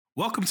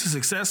Welcome to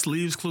Success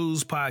Leaves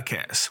Clues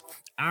podcast.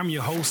 I'm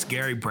your host,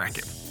 Gary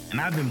Brackett, and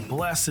I've been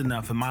blessed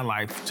enough in my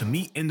life to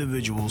meet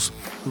individuals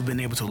who've been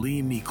able to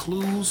leave me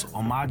clues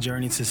on my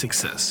journey to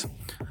success.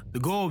 The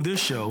goal of this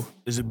show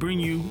is to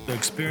bring you the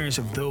experience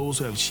of those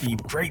who have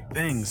achieved great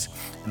things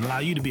and allow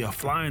you to be a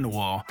fly on the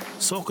wall,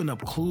 soaking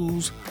up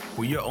clues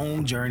for your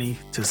own journey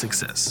to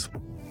success.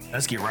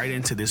 Let's get right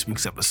into this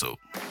week's episode.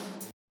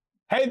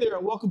 Hey there,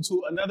 and welcome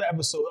to another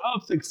episode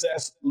of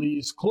Success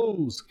Leaves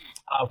Clues.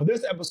 For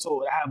this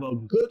episode, I have a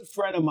good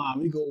friend of mine.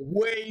 We go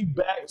way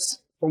back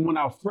from when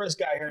I first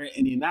got here in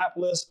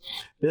Indianapolis.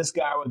 This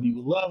guy, whether you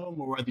love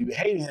him or whether you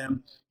hate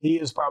him, he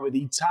is probably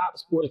the top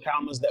sports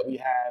columnist that we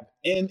have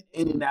in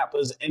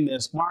Indianapolis in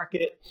this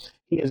market.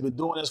 He has been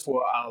doing this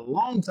for a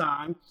long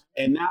time,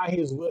 and now he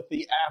is with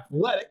The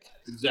Athletic.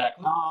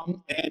 Exactly.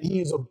 And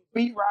he is a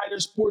beat writer,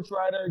 sports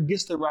writer,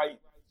 gets to write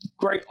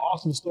great,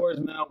 awesome stories,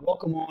 man.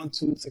 Welcome on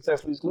to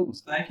Success Leaves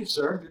Clues. Thank you,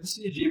 sir. Good to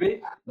see you,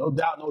 GB. No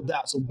doubt, no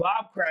doubt. So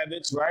Bob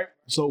Kravitz, right?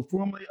 So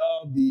formerly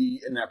of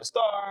the Indianapolis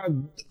Star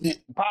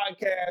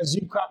podcast,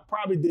 you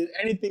probably did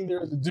anything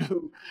there is to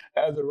do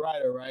as a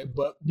writer, right?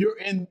 But you're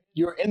in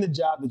the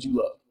job that you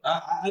love.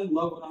 I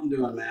love what I'm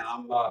doing, man.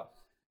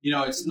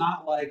 It's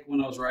not like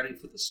when I was writing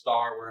for the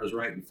Star where I was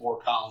writing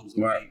 4 columns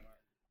a week.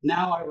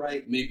 Now I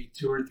write maybe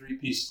 2 or 3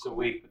 pieces a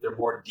week, but they're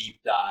more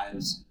deep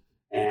dives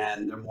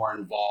and they're more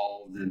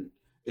involved, and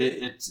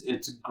it's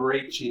a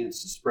great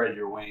chance to spread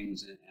your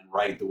wings and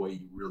write the way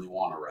you really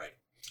want to write.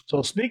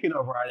 So speaking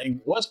of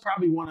writing, what's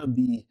probably one of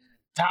the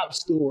top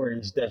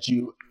stories that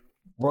you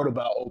wrote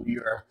about over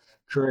your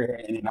career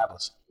in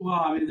Indianapolis? Well,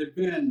 I mean, there've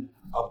been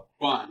a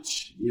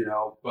bunch,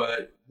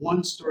 but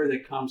one story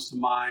that comes to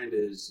mind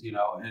is,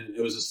 and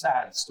it was a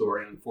sad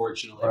story,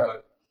 unfortunately, right.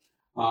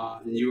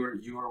 But and you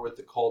were with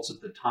the Colts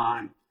at the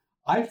time.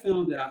 I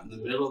found out in the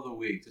middle of the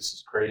week, this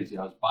is crazy,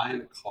 I was buying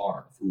a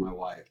car for my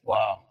wife.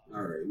 Wow.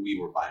 Or we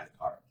were buying a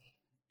car.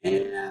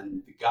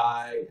 And the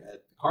guy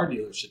at the car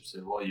dealership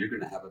said, well, you're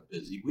going to have a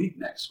busy week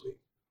next week.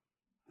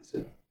 I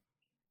said,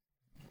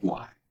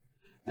 why?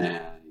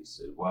 And he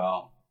said,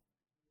 well,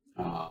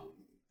 and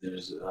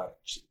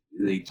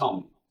he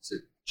told me, he said,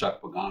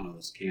 Chuck Pagano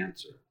has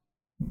cancer.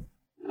 And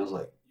I was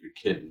like, you're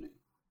kidding me.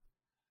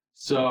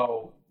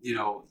 So,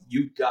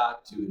 you've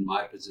got to, in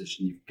my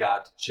position, you've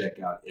got to check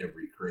out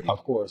every crazy.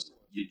 Of course.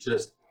 You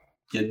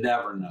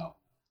never know.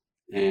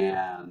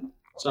 And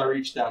so I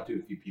reached out to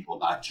a few people,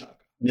 not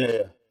Chuck.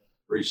 Yeah.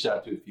 Reached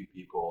out to a few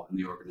people in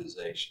the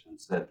organization and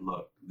said,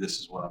 look,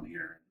 this is what I'm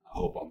hearing. I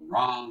hope I'm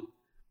wrong.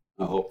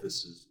 I hope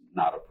this is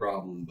not a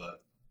problem,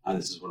 but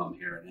this is what I'm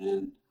hearing.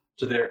 And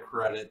to their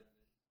credit,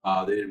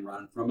 they didn't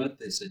run from it.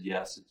 They said,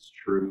 yes, it's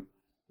true.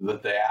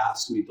 But they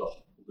asked me to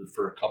hold it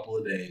for a couple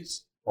of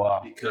days.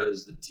 Wow.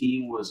 Because the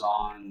team was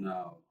on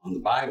the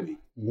bye week.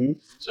 Mm-hmm.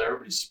 So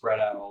everybody's spread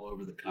out all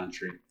over the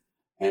country,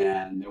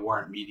 and they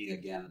weren't meeting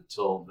again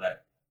until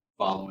that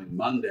following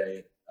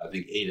Monday, I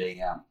think 8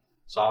 a.m.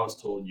 So I was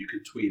told you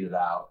could tweet it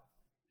out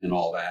and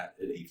all that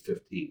at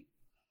 8:15.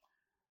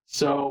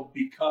 So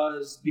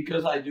because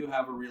I do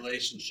have a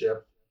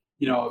relationship,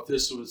 if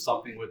this was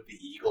something with the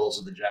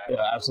Eagles or the Jaguars.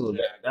 Yeah, absolutely.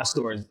 That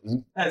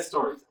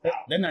story.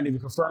 They're not even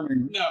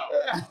confirming. No.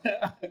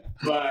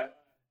 But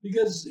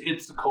because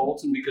it's the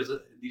Colts and because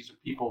these are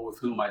people with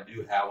whom I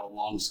do have a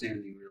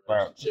long-standing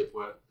relationship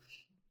with,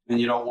 and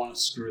you don't want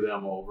to screw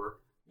them over.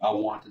 I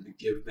wanted to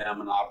give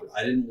them an opportunity.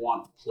 I didn't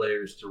want the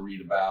players to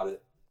read about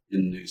it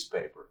in the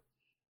newspaper.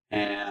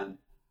 And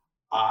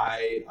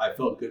I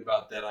felt good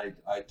about that.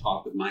 I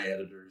talked with my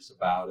editors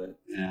about it.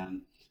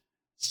 And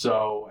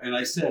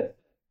I said,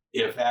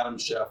 if Adam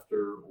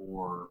Schefter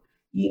or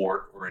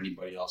Mort or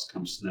anybody else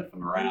comes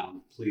sniffing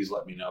around, please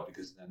let me know,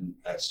 because then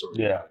that story's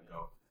got to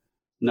go.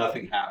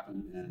 Nothing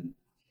happened, and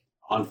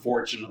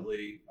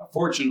fortunately,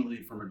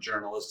 from a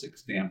journalistic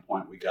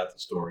standpoint, we got the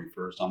story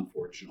first.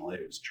 Unfortunately,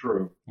 it was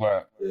true.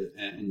 Right.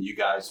 And you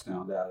guys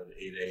found out at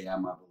 8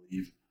 a.m., I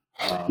believe.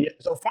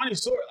 So funny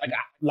story.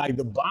 Like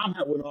the bomb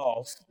had went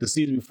off the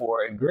season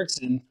before, and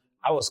Grixon,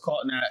 I was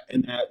caught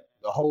in that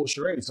the whole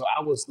charade. So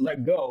I was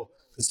let go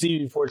the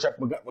season before Chuck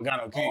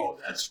Pagano came. Oh,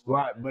 that's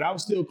right. But I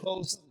was still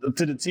close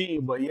to the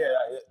team. But yeah,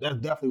 that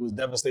definitely was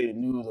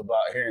devastating news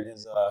about hearing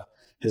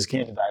his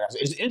cancer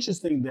diagnosis. It's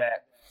interesting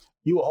that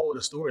you would hold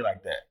a story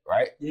like that,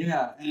 right?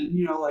 Yeah, and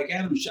like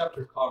Adam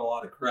Schefter caught a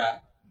lot of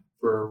crap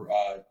for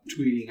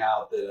tweeting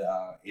out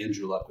that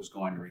Andrew Luck was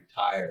going to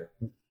retire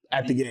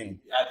at the game.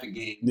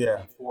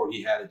 Yeah. Before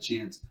he had a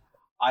chance.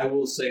 I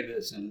will say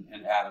this in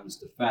Adam's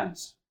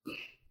defense.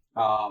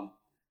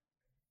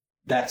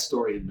 That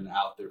story had been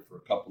out there for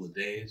a couple of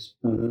days.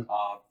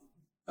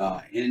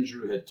 Mm-hmm.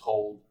 Andrew had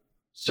told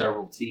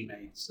several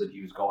teammates that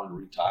he was going to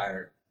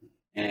retire.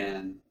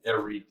 And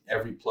every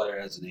player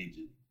has an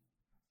agent,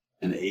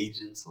 and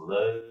agents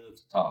love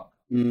to talk.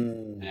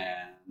 Mm.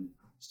 And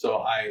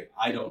so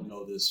I don't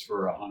know this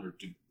for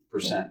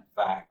 100%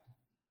 fact,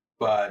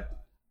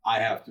 but I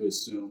have to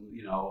assume,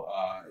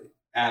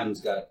 Adam's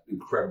got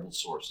incredible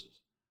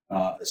sources,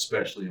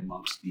 especially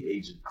amongst the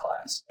agent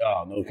class.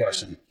 Oh, no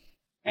question.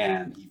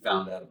 And he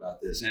found out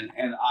about this, and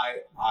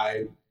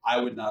I I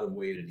would not have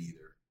waited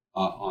either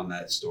on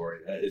that story.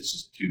 It's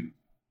just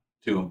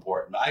too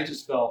important. I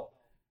just felt,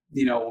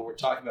 when we're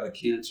talking about a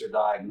cancer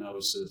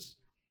diagnosis,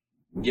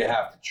 you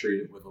have to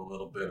treat it with a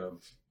little bit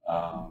of,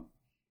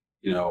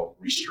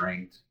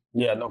 restraint.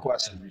 Yeah, no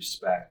question. And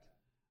respect.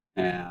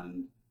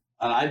 And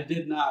I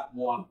did not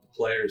want the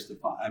players to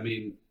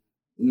find,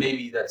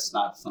 maybe that's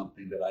not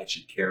something that I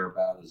should care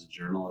about as a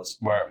journalist.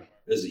 Right.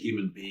 As a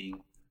human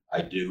being,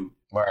 I do.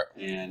 Right.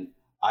 And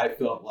I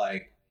felt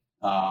like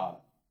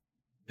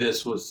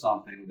this was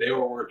something, they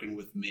were working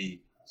with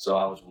me, so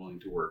I was willing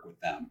to work with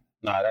them.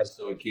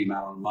 So it came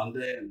out on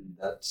Monday, and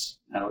that's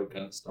how it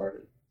kind of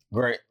started.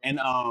 Great. And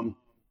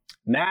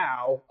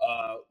now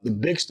the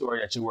big story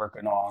that you're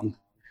working on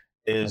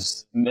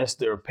is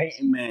Mr.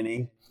 Peyton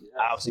Manning,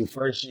 obviously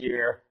first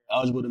year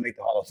eligible to make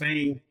the Hall of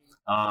Fame,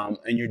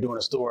 and you're doing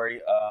a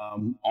story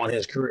on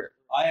his career.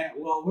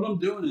 What I'm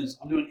doing is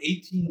I'm doing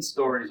 18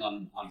 stories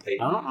on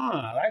Peyton.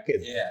 I like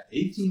it. Yeah,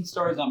 18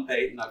 stories on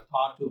Peyton. I've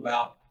talked to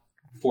about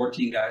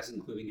 14 guys,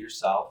 including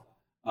yourself,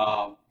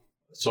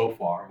 so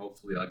far.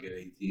 Hopefully I'll get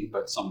 18,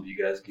 but some of you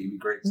guys gave me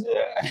great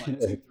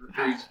stories.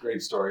 Yeah.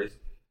 Great stories.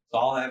 So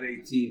I'll have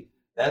 18.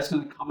 That's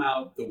going to come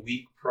out the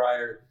week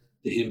prior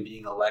to him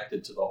being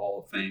elected to the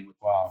Hall of Fame, which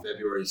is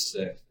February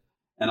 6th.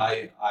 And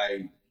I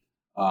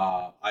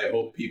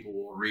hope people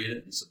will read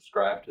it and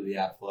subscribe to The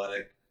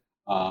Athletic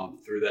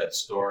through that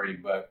story.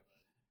 But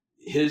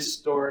his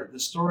story, the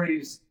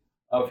stories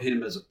of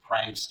him as a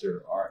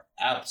prankster are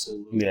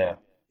absolutely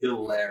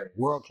hilarious.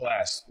 World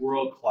class.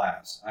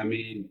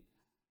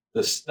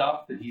 The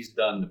stuff that he's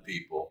done to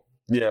people.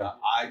 Yeah.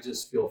 I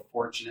just feel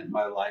fortunate in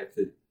my life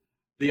that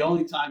the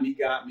only time he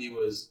got me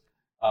was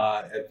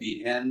at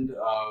the end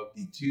of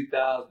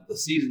the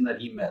season that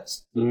he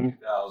missed,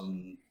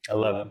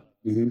 2011.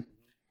 Mm-hmm.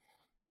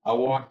 I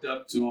walked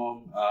up to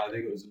him. I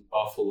think it was in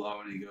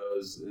Buffalo, and he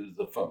goes,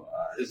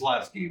 his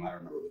last game, I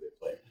remember who they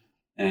played.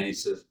 And he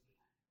says,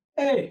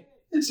 "Hey,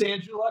 it's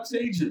Andrew Luck's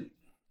agent."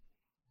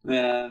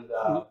 And,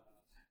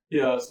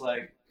 it's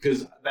like,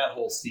 because that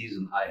whole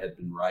season I had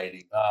been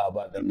writing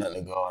about them letting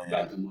him go.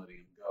 About them letting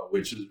him go,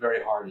 which was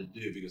very hard to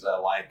do because I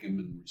like him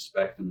and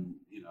respect him,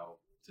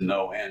 to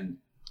no end.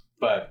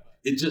 But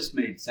it just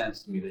made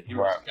sense to me that he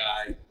was a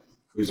guy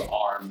whose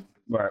arm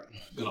was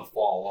going to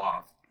fall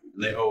off.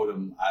 And they owed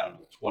him, I don't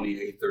know,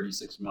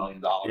 $36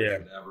 million or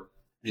whatever.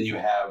 And you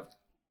have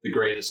the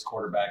greatest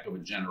quarterback of a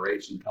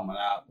generation coming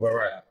out. What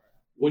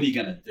are you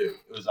going to do?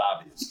 It was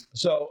obvious.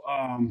 So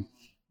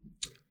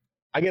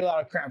I get a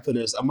lot of crap for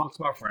this amongst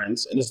my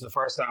friends. And this is the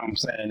first time I'm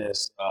saying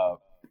this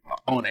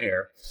on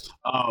air.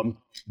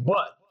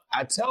 But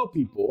I tell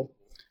people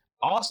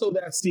also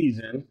that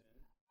season,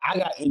 I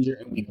got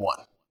injured in week 1.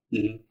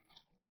 Mm-hmm.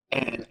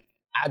 And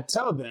I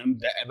tell them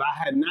that if I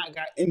had not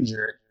got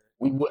injured,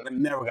 we wouldn't have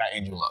never got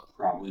Andrew Luck.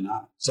 Probably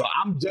not. So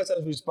I'm just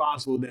as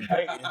responsible than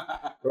Peyton,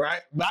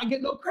 right? But I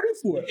get no credit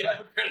for it.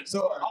 Yeah,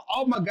 so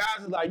all my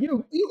guys are like,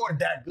 you weren't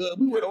that good.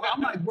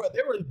 I'm like, bro,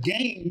 there were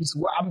games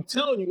where I'm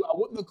telling you, I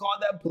wouldn't have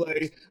called that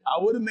play. I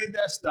would have made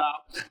that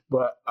stop.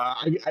 But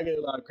I get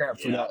a lot of crap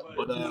for that.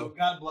 But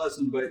God bless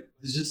him. But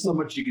there's just so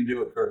much you can do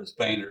with Curtis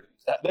Painter.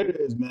 There it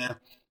is, man.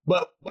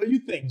 But what do you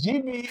think?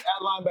 GB at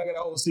linebacker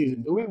the whole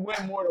season. Do we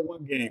win more than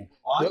one game?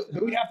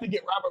 Do we have to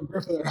get Robert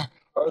Griffin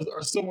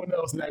or someone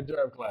else in that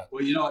draft class?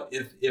 Well,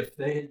 if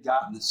they had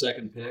gotten the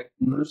second pick,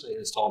 Mercedes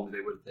has told me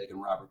they would have taken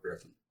Robert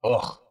Griffin.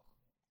 Oh.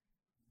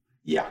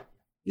 Yeah.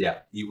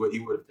 He would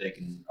have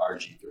taken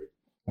RG3.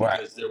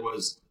 Right. Because there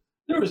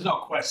was no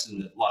question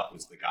that Luck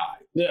was the guy.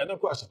 Yeah, no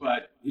question.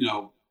 But,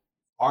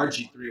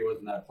 RG3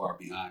 wasn't that far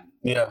behind.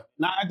 Yeah,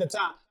 not at the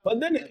time. But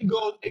then it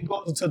goes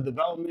into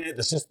development,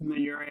 the system that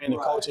you're in, the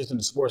coaches and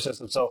the sports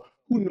system. So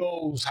who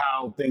knows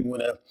how things would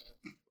have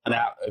turned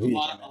out. A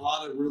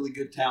lot of really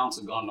good talents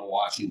have gone to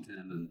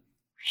Washington.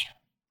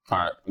 All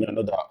right,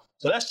 no doubt.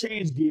 So let's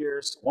change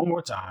gears one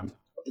more time.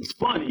 It's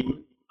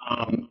funny.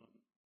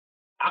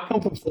 I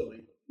come from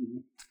Philly.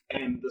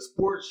 And the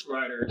sports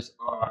writers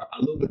are a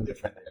little bit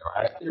different there,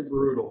 right? They're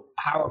brutal.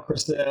 Howard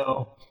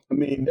Purcell.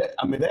 They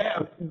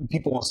have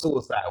people on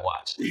suicide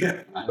watch.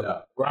 Yeah, I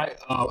know. Right?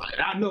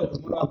 I know because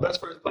one of my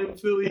best friends played in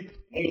Philly,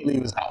 he ain't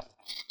leave his house.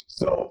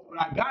 So when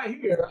I got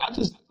here, I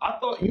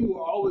thought you were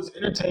always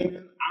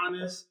entertaining,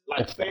 honest,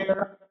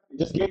 fair, and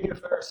just gave you a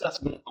fair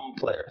assessment on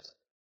players.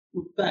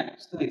 Well,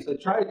 thanks. I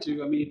tried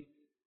to.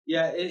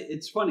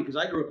 It's funny because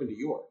I grew up in New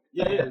York.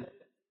 Yeah.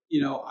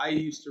 I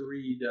used to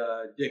read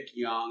Dick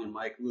Young and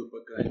Mike Lupa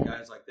and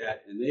guys like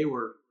that, and they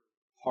were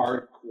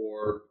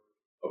hardcore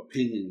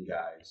opinion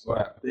guys.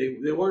 Right.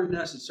 They weren't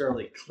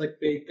necessarily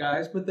clickbait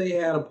guys, but they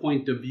had a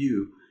point of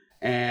view.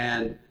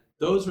 And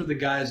those were the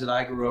guys that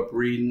I grew up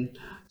reading.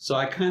 So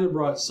I kind of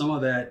brought some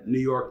of that New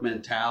York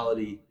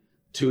mentality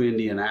to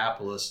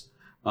Indianapolis,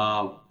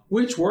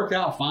 which worked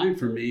out fine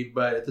for me.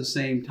 But at the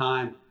same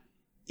time,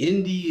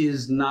 Indy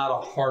is not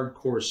a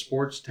hardcore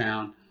sports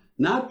town.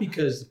 Not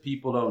because the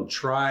people don't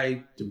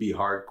try to be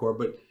hardcore,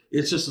 but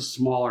it's just a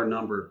smaller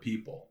number of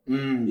people,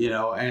 And,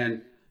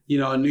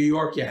 in New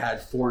York, you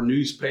had 4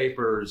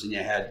 newspapers and you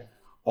had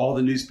all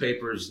the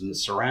newspapers in the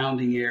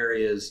surrounding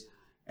areas.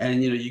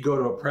 And, you go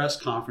to a press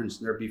conference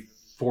and there'd be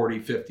 40,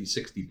 50,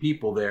 60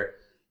 people there.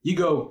 You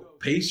go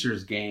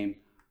Pacers game,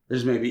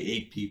 there's maybe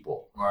 8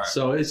 people. Right.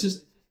 So it's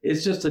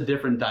just a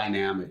different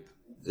dynamic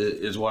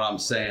is what I'm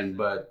saying.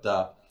 But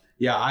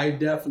I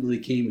definitely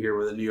came here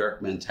with a New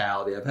York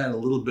mentality. I've had a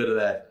little bit of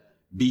that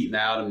beaten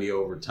out of me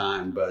over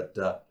time,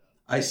 but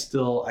I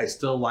still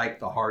like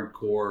the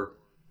hardcore,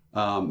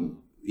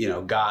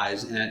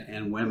 guys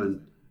and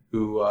women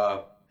who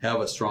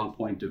have a strong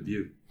point of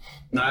view.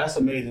 No, that's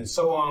amazing.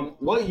 So,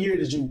 what year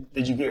did you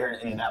get here in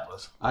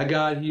Indianapolis? I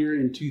got here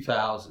in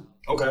 2000.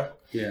 Okay.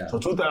 Yeah. So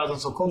 2000.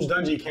 So Coach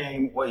Dungy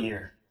came what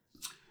year?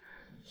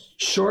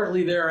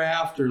 Shortly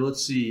thereafter.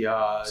 Let's see.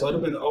 So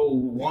it'd have been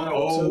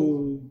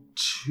 01,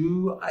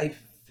 02, I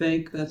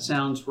think that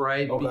sounds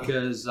right. Okay.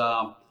 Because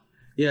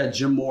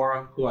Jim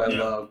Mora, who I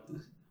love,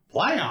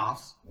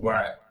 playoffs.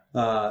 Right.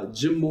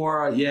 Jim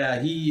Mora,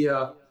 he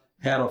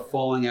had a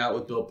falling out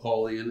with Bill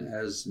Polian,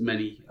 as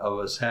many of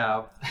us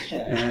have,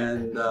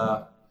 and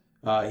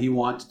he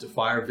wanted to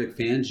fire Vic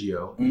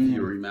Fangio, if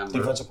you remember.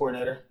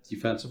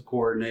 Defensive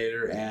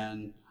coordinator,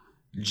 and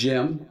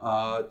Jim,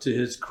 to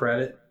his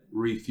credit,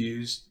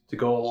 refused to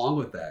go along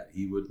with that.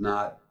 He would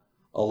not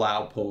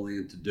allow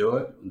Polian to do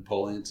it, and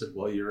Polian said,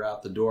 well, you're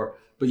out the door.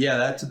 But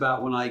that's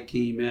about when I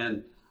came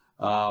in.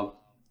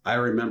 I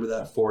remember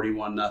that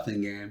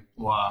 41-0 game.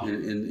 Wow.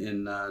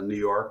 in New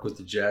York with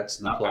the Jets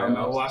and the playoffs. I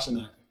remember watching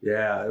that.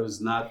 Yeah, it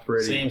was not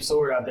pretty. Same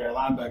sword out there,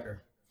 linebacker.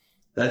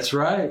 That's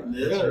right.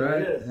 That's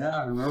right. Yeah. Yeah,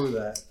 I remember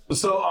that.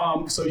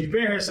 So you've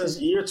been here since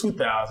year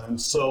 2000.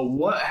 So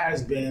what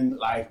has been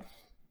like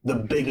the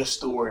biggest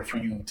story for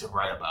you to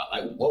write about?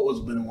 Like, what was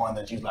been one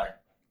that you like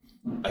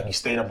you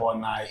stayed up all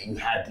night, you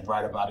had to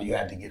write about it, you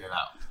had to get it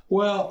out?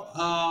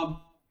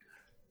 Well,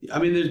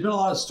 there's been a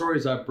lot of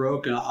stories I've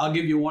broken. I'll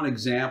give you one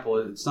example.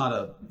 It's not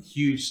a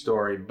huge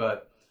story,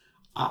 but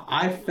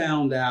I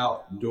found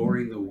out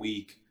during the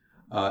week.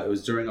 It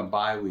was during a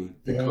bye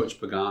week that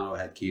Coach Pagano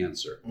had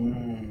cancer.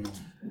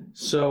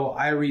 So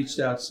I reached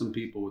out to some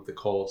people with the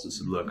Colts and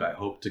said, look, I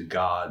hope to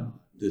God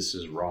this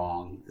is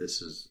wrong.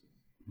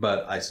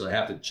 But I said, I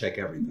have to check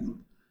everything.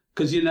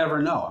 Because you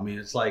never know.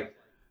 It's like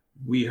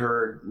we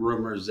heard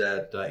rumors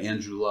that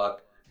Andrew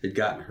Luck had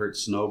gotten hurt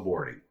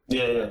snowboarding.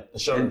 Yeah,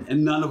 sure.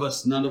 And none of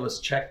us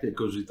checked it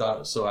because we thought it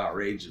was so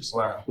outrageous.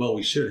 Wow. Well,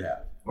 we should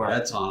have. Right.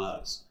 That's on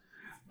us.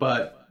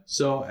 But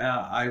so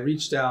I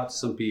reached out to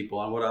some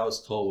people, and what I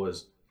was told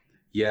was,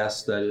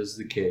 yes, that is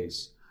the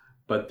case,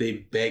 but they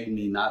begged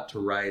me not to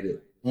write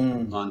it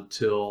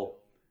until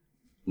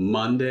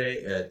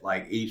Monday at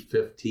like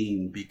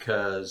 8:15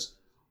 because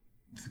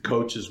the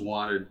coaches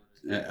wanted,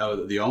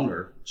 the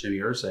owner, Jimmy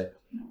Irsay,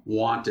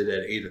 wanted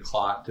at 8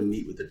 o'clock to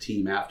meet with the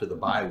team after the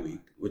bye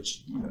week,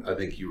 which I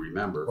think you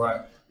remember,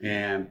 right?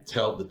 And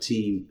tell the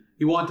team,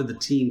 he wanted the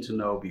team to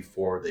know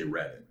before they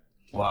read it.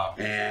 Wow.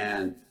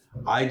 And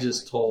I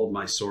just told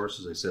my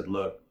sources, I said,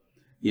 look,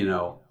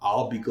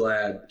 I'll be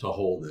glad to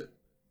hold it.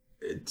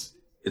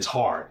 It's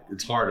hard.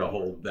 It's hard to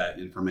hold that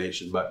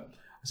information, but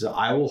I said,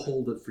 I will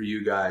hold it for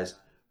you guys.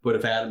 But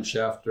if Adam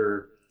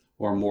Schefter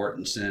or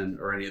Mortensen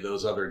or any of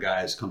those other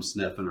guys come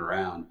sniffing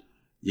around,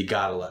 you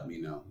got to let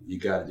me know. You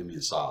got to do me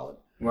a solid.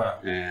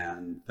 Right.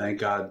 And thank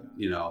God,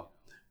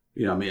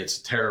 it's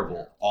a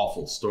terrible,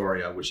 awful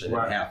story. I wish I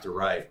didn't have to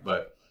write,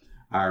 but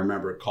I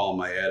remember calling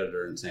my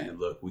editor and saying,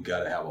 look, we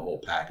got to have a whole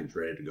package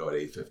ready to go at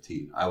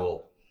 8:15. I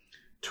will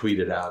tweet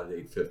it out at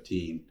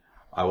 8:15.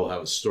 I will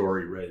have a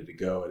story ready to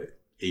go at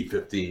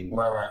 8:15.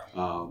 Right.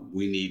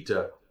 We need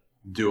to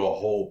do a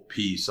whole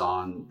piece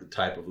on the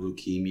type of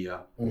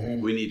leukemia.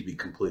 We need to be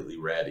completely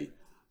ready.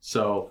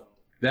 So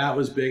that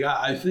was big.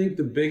 I think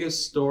the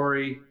biggest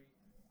story.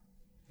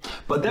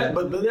 But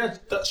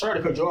that's sorry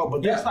to cut you off,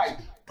 but that's like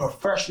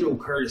professional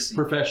courtesy.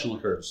 Professional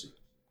courtesy.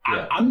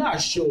 Yeah. I'm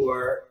not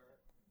sure.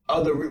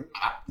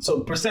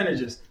 So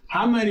percentages.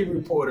 How many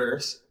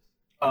reporters,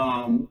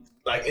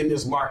 like in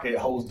this market,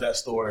 holds that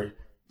story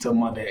till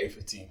Monday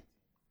 8:15?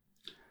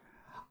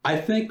 I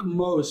think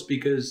most,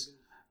 because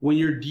when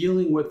you're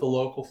dealing with the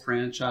local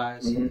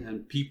franchise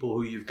and people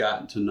who you've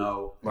gotten to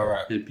know,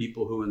 and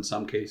people who in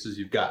some cases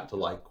you've gotten to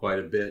like quite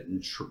a bit,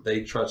 and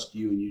they trust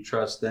you and you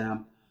trust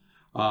them,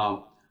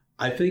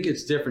 I think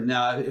it's different.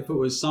 Now, if it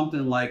was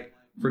something like,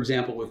 for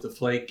example, with the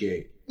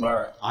Deflategate,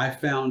 I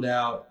found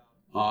out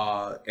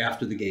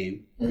after the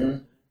game.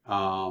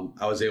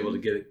 I was able to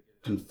get it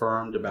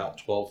confirmed about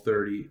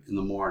 12:30 in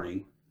the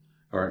morning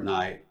or at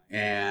night,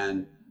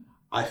 and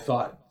I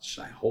thought,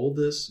 should I hold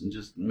this and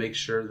just make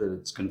sure that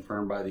it's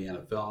confirmed by the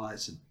NFL? And I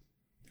said,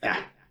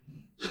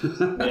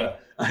 when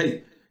I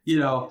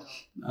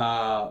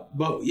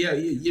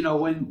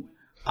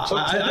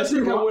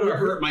think I would have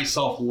hurt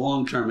myself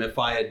long term if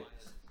I had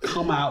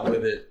come out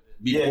with it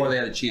before they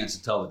had a chance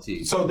to tell the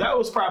team. So that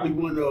was probably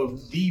one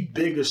of the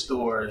biggest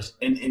stories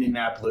in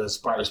Indianapolis,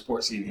 probably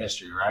sports scene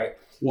history, right?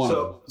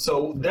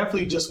 So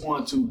definitely just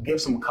want to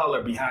give some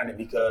color behind it,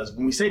 because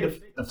when we say the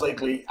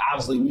Deflategate,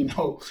 obviously we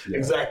know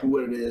exactly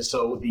what it is.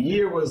 So the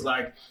year was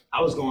like,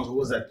 I was going, what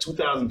was that,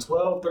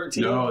 2012,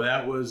 13? No,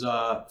 that was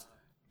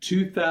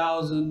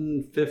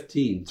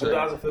 2015. So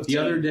 2015.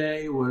 The other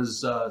day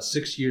was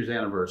 6 years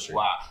anniversary.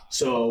 Wow.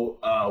 So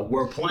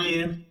we're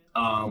playing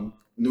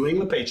New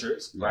England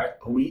Patriots, right?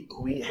 Who we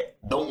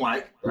don't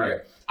like,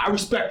 right? I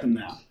respect them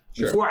now.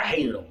 Sure. Before I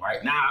hated them,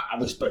 right? Now I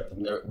respect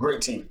them. They're a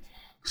great team.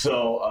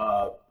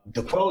 So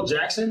DeQuell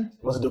Jackson,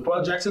 was it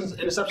DeQuell Jackson's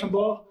interception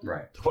ball?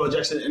 Right. DeQuell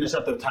Jackson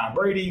intercepted Tom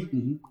Brady,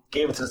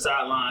 gave it to the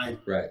sideline.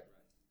 Right.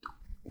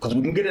 Because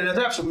we can get an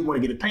interception, we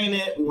want to get it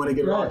painted, we want to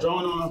get it all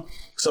drawn on.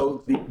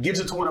 So he gives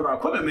it to one of our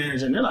equipment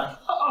managers, and they're like,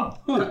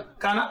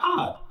 kind of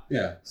odd.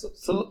 Yeah. So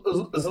it's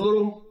a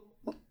little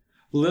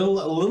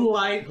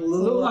light, a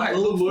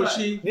little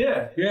mushy.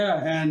 Yeah.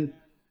 Yeah, and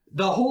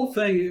the whole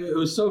thing, it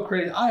was so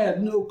crazy. I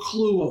had no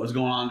clue what was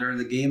going on during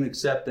the game,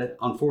 except that,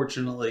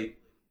 unfortunately,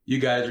 you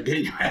guys are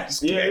getting your ass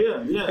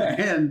kicked.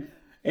 Yeah.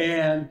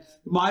 And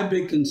my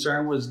big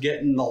concern was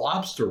getting the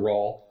lobster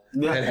roll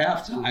at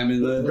halftime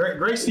in the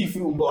great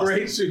seafood in Boston.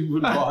 Great seafood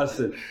in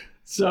Boston.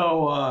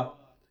 So,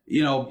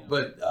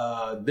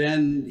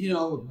 then,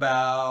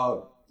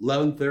 about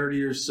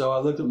 11:30 or so, I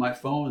looked at my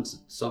phone and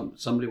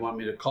somebody wanted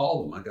me to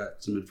call them. I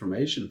got some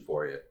information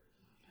for you.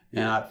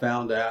 And I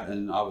found out,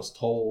 and I was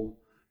told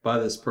by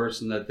this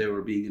person that they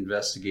were being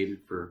investigated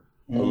for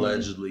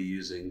allegedly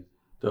using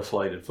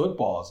deflated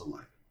footballs. I'm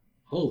like,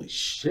 holy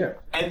shit.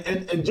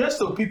 And just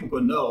so people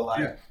can know,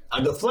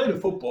 a deflated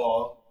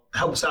football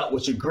helps out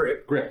with your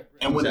grip.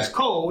 And when it's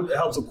cold, it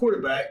helps a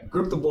quarterback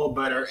grip the ball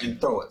better and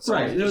throw it. So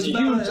right. It's a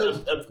huge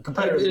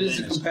competitive advantage. It is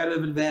a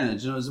competitive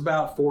advantage. And it was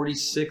about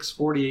 46,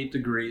 48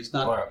 degrees.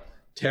 Not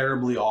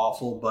terribly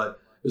awful, but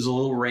it was a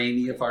little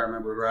rainy, if I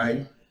remember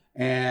right.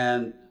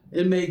 And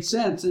it made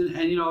sense. And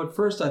at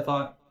first I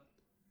thought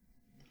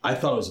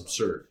it was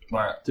absurd,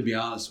 to be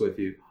honest with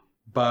you.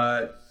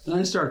 But then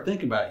I started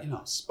thinking about,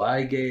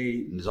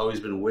 Spygate, and there's always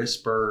been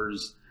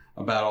whispers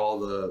about all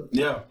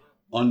the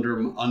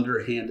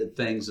underhanded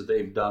things that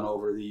they've done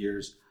over the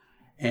years.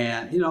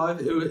 And,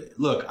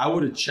 look, I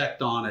would have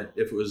checked on it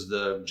if it was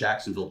the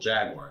Jacksonville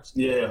Jaguars.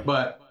 Yeah.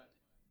 But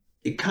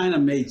it kind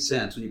of made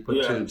sense when you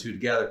put two and two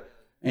together.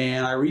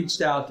 And I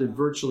reached out to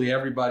virtually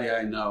everybody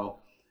I know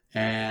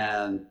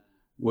and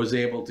was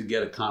able to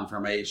get a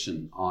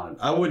confirmation on it.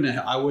 I wouldn't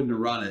have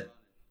run it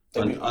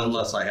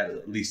unless I had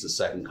at least a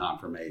second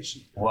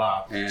confirmation.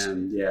 Wow.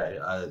 And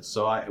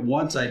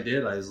once I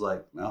did, I was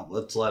like, well,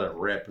 let's let it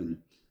rip. And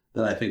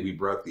then I think we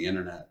broke the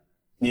internet.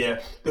 Yeah.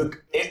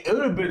 Look, it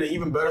would have been an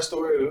even better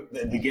story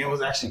if the game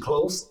was actually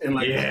close. And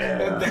they'd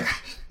have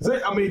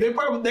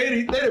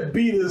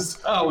beat us.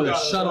 Oh, with a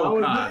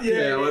shuttlecock. With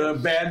a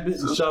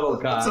badminton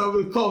shuttlecock. So if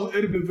it was close, it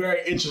would have been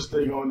very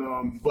interesting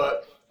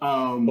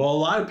well, a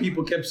lot of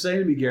people kept saying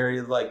to me, Gary,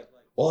 like,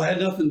 well, it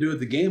had nothing to do with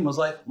the game. I was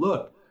like,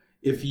 look,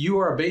 if you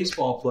are a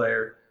baseball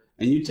player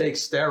and you take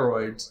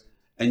steroids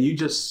and you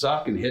just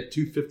suck and hit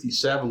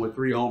 257 with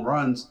 3 home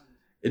runs,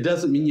 it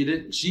doesn't mean you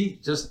didn't cheat.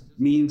 It just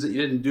means that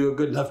you didn't do a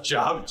good enough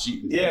job at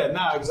cheating.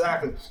 Yeah,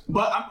 exactly.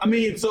 But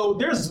so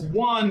there's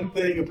one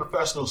thing in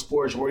professional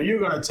sports where you're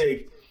going to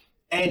take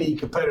any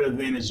competitive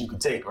advantage you can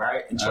take,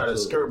 right? And try to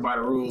skirt by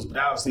the rules. But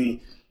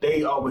obviously,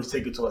 they always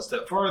take it to a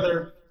step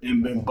further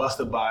and been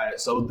busted by it.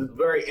 So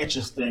very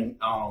interesting.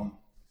 How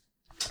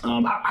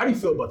do you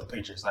feel about the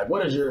Patriots? Like,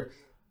 what is your...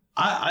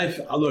 I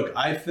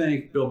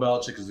think Bill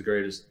Belichick is the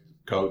greatest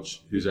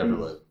coach who's ever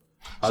lived.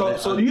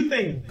 So do you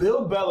think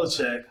Bill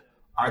Belichick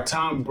or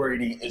Tom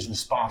Brady is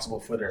responsible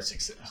for their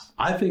success?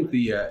 I think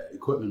the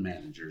equipment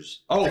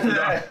managers. Oh,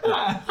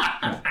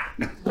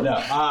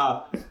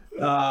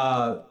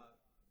 no.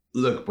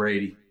 Look,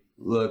 Brady.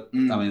 Look, I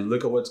mean,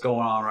 look at what's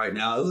going on right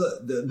now.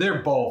 Look,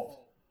 they're both.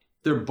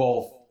 They're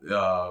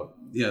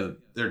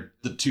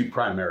the two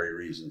primary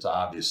reasons,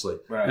 obviously.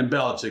 Right. And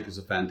Belichick is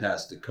a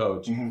fantastic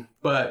coach.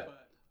 But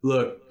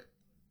look,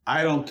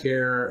 I don't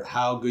care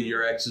how good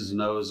your X's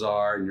and O's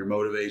are and your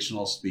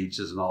motivational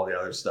speeches and all the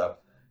other stuff.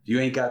 If you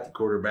ain't got the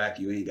quarterback,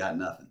 you ain't got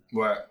nothing.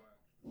 Right.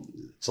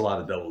 It's a lot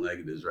of double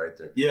negatives right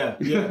there. Yeah.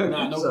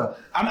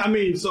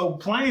 So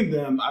playing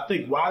them, I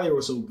think why they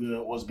were so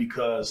good was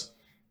because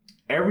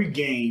every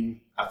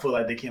game, I feel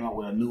like they came out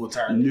with a new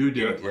attire.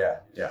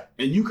 Yeah.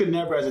 And you can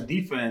never, as a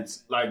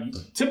defense,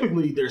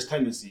 typically there's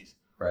tendencies.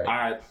 Right. All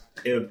right.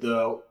 If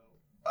the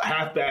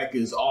halfback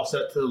is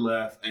offset to the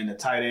left and the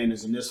tight end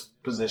is in this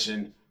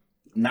position,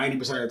 90%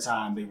 of the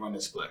time they run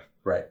this play.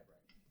 Right.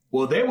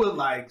 Well, they would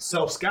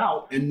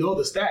self-scout and know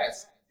the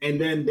stats,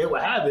 and then they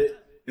would have it,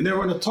 and they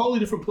run a totally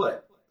different play.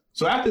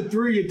 So after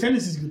 3, your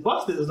tendencies get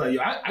busted. It's like,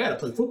 I got to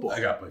play football.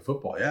 I got to play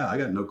football. Yeah, I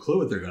got no clue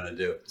what they're going to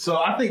do. So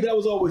I think that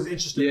was always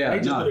interesting. Yeah,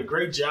 they just did a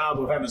great job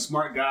of having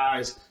smart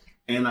guys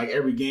and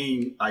every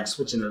game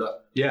switching it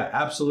up. Yeah,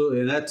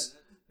 absolutely. And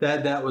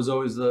that was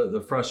always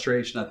the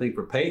frustration, I think,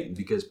 for Peyton,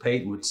 because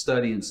Peyton would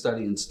study and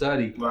study and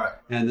study. Right.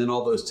 And then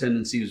all those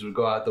tendencies would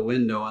go out the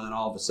window, and then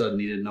all of a sudden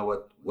he didn't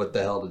know what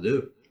the hell to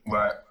do.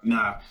 Right.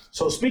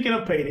 So speaking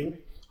of Peyton,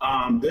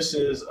 this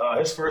is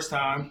his first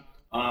time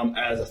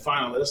as a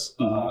finalist,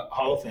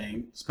 Hall of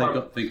Fame.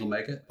 Think he'll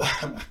make it?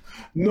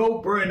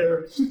 No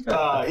brainer.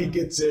 He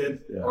gets in,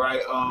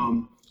 right?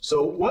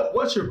 So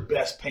what's your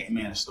best Peyton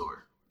Manning story?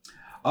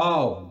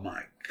 Oh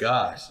my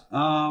gosh.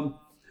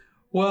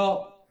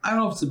 Well, I don't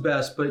know if it's the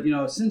best, but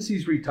since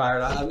he's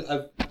retired,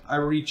 I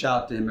reach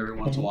out to him every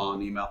once in a while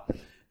on email,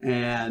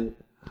 and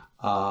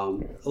a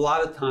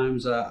lot of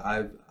times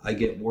I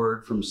get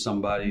word from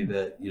somebody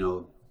that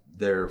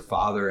their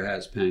father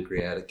has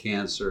pancreatic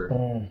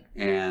cancer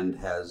and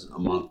has a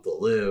month to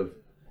live,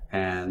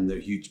 and they're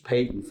huge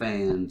Peyton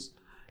fans.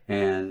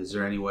 And is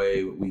there any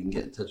way we can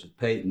get in touch with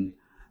Peyton?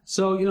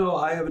 So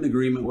I have an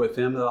agreement with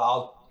him that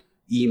I'll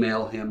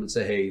email him and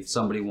say, hey, if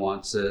somebody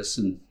wants this,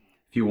 and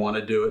if you want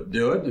to do it,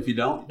 do it. If you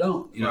don't,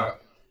 don't. Right.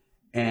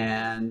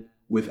 And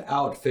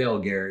without fail,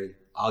 Gary,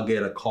 I'll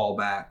get a call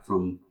back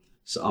from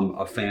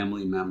a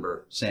family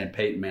member saying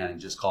Peyton Manning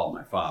just called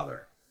my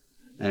father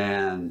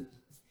and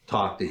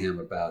talk to him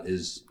about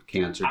his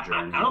cancer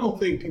journey. I don't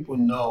think people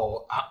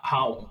know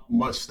how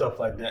much stuff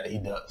like that he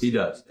does. He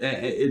does.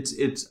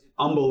 It's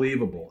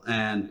unbelievable.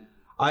 And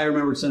I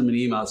remember sending him an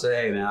email and say,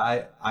 hey,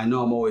 man, I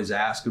know I'm always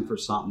asking for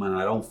something and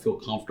I don't feel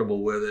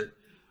comfortable with it,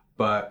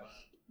 but,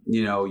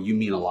 you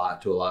mean a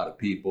lot to a lot of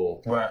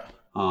people. Right.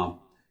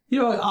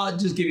 I'll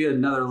just give you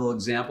another little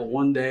example.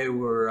 One day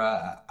we're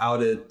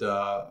out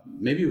at,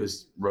 maybe it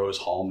was Rose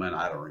Hallman,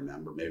 I don't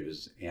remember, maybe it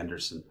was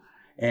Anderson,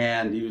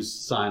 and he was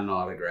signing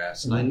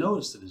autographs. And I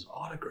noticed that his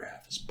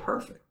autograph is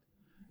perfect.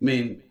 I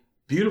mean,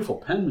 beautiful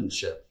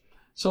penmanship.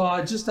 So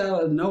I just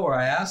out of nowhere,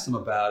 I asked him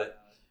about it.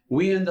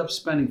 We end up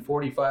spending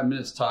 45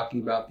 minutes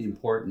talking about the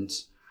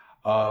importance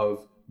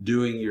of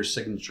doing your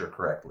signature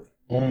correctly.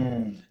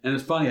 And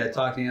it's funny, I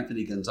talked to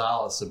Anthony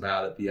Gonzalez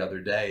about it the other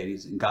day,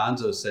 and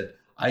Gonzo said,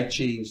 I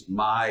changed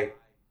my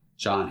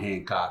John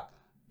Hancock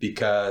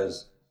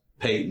because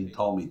Peyton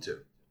told me to.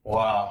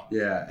 Wow.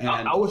 Yeah.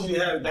 And I wish you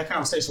had that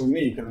conversation with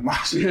me because my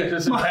shit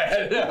is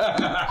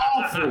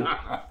awful.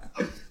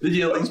 Did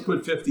you at least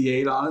put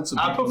 58 on it? So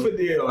I put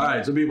 58 on it. All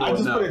right, so people I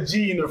just know. put a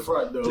G in the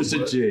front though. Just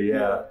a G,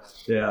 yeah.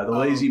 Yeah, the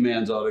lazy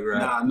man's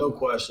autograph. Nah, no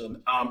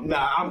question. I'm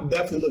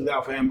definitely looking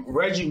out for him.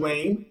 Reggie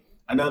Wayne,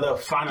 another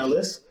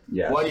finalist.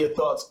 Yes. What are your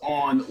thoughts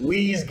on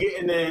Weeze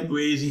getting in?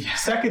 Weezy.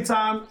 Second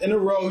time in a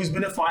row he's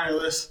been a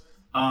finalist.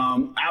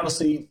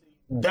 Obviously,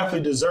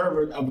 definitely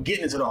deserving of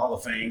getting into the Hall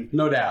of Fame.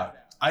 No doubt.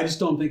 I just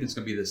don't think it's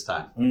going to be this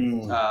time.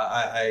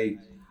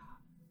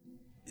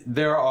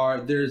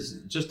 There's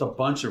just a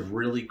bunch of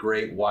really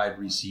great wide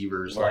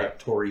receivers like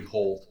Torrey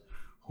Holt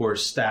who are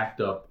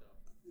stacked up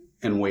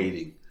and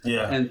waiting.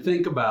 Yeah. And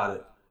think about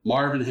it.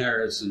 Marvin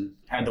Harrison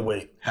Had to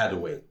wait.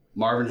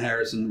 Marvin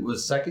Harrison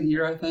was second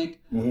year, I think.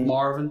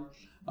 Marvin.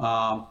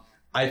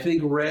 I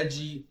think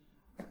Reggie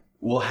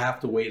will have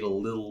to wait a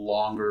little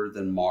longer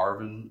than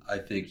Marvin. I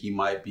think he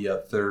might be a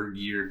third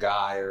year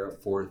guy or a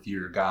fourth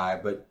year guy,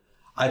 but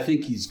I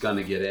think he's going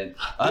to get in.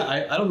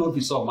 I don't know if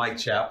you saw Mike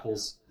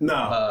Chappell's.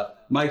 No.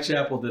 Mike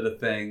Chappell did a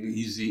thing.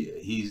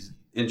 He's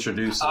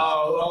introducing.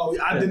 Oh,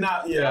 I did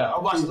not. Yeah, I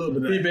watched a little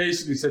bit of that. He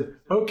basically said,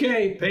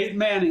 okay, Peyton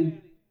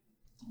Manning,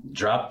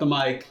 drop the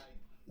mic.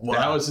 Wow.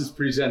 That was his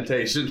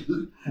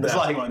presentation. That's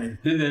funny.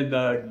 And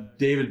then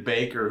David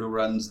Baker, who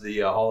runs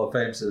the Hall of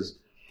Fame, says,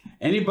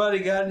 anybody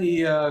got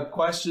any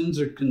questions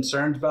or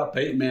concerns about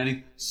Peyton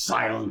Manning?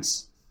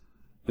 Silence.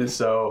 And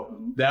so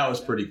that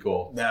was pretty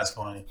cool. That's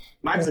funny.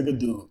 Mike's a good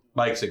dude.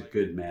 Mike's a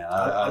good man.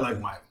 I like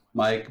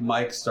Mike.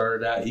 Mike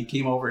started out, he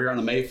came over here on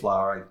the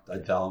Mayflower, I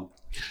tell him.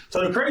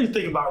 So the crazy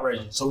thing about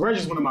Reggie, so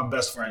Reggie's one of my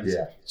best friends.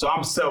 Yeah. So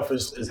I'm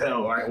selfish as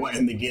hell, right?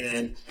 Wanting to get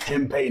in,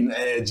 him, Peyton,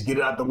 Edge, get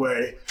it out the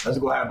way. Let's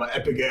go have an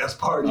epic ass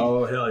party.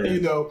 Oh, hell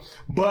yeah.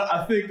 But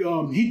I think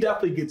he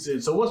definitely gets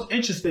in. So what's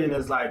interesting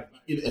is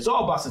it's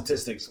all about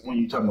statistics when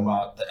you talk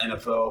about the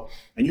NFL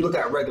and you look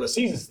at regular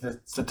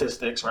season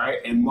statistics, right?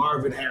 And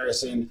Marvin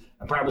Harrison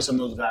and probably some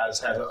of those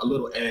guys have a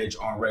little edge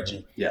on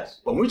Reggie.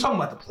 Yes. But when we're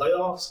talking about the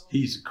playoffs,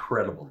 he's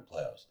incredible in the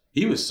playoffs.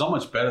 He was so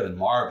much better than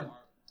Marvin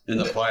in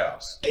the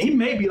playoffs. He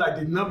may be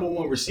the number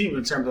one receiver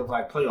in terms of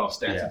playoff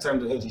stats, in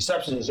terms of his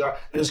receptions, his yard.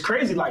 And it's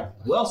crazy,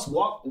 Wes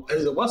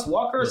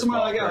Walker or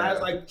somebody like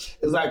that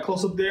is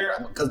close up there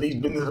because he's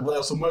been in the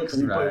playoffs so much because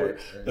he played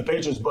with the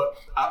Patriots. But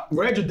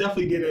Reg will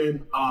definitely get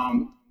in.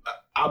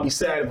 I'll be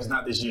sad if it's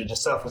not this year.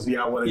 Just selfishly,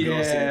 I want to go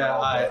see it.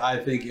 Yeah,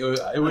 I think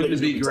it wouldn't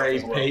be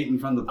great. Well. Peyton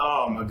from the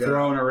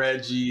throwing a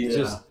Reggie.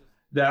 It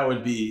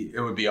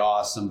would be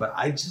awesome. But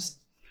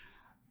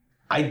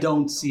I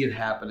don't see it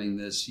happening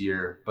this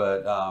year,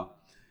 but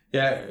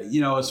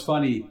it's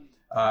funny.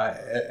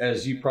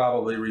 As you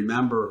probably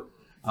remember,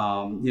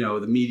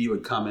 the media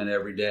would come in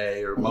every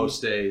day or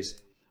most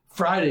days.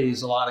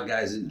 Fridays, a lot of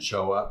guys didn't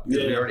show up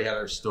because we already had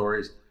our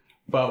stories,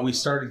 but we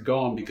started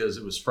going because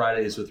it was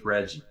Fridays with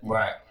Reggie.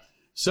 Right.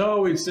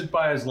 So we'd sit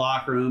by his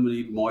locker room and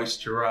he'd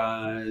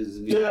moisturize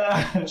and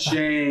he'd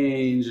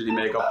change and he'd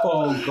make a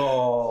phone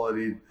call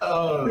and it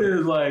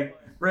was like,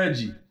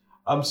 Reggie,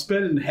 I'm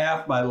spending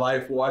half my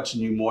life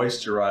watching you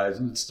moisturize,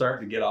 and it's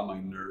starting to get on my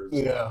nerves.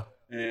 Yeah.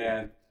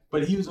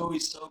 But he was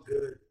always so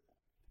good.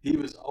 He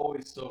was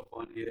always so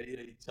funny.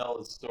 He'd tell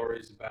us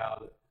stories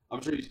about it.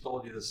 I'm sure he's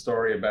told you the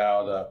story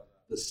about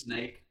the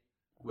snake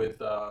with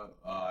who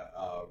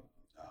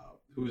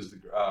was the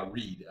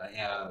Reed?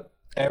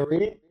 Ed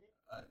Reed?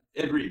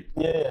 Ed Reed.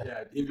 Yeah.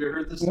 Have you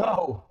heard this?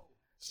 No.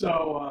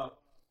 So,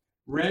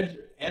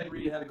 Ed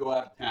Reed had to go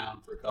out of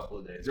town for a couple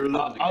of days. He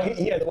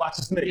had to watch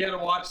the snake. He had to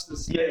watch the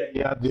snake.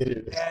 Yeah, I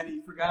did. And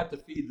he forgot to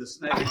feed the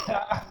snake.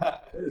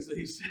 So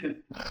he said,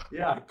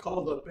 I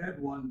called up Ed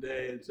one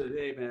day and said,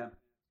 hey, man,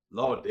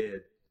 Lord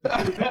dead.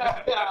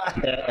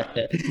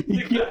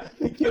 He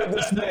killed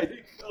the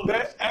snake.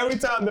 Every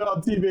time they're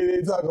on TV,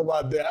 they talk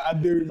about that. I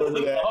do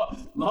remember that.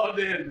 Lord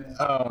dead, man.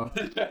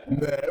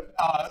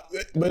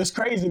 But it's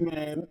crazy,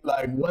 man.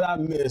 Like, what I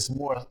miss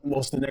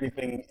most than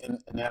anything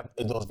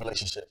in those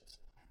relationships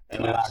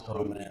in the locker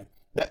room, man.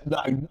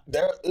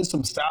 There is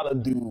some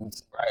solid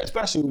dudes, right?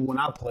 Especially when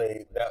I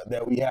played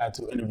that we had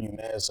to interview,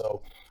 man.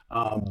 So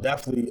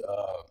definitely,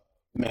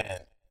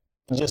 man,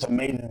 just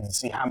amazing to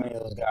see how many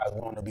of those guys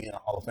want to be in the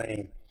Hall of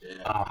Fame.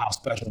 Yeah. How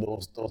special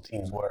those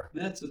teams were.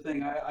 That's the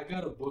thing. I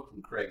got a book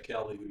from Craig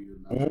Kelly, who you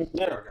remember. Mm-hmm.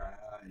 Yeah.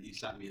 He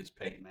sent me his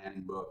Peyton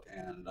Manning book,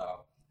 and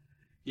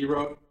he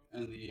wrote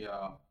in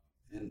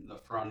the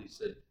front. He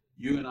said,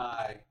 "You and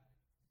I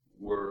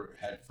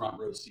had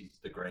front row seats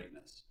to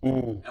greatness,"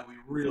 and we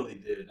really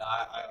did.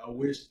 I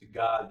wish to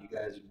God you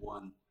guys had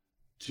won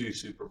 2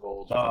 Super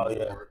Bowls. Oh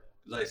yeah.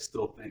 Because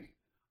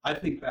I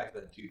think back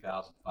to that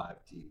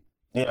 2005 team.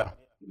 Yeah.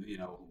 You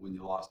know, when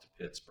you lost to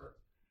Pittsburgh.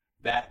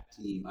 That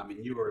team, I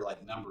mean, you were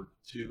like number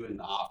 2 in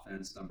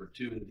offense, number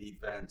 2 in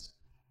defense.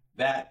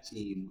 That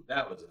team,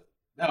 that was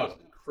an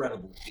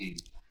incredible team.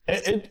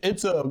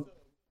 It's a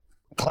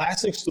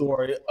classic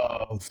story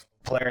of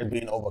players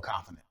being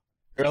overconfident.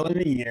 Early in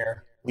the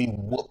year, we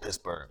whooped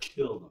Pittsburgh.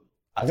 Killed them.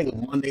 I think it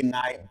was Monday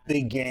night,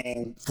 big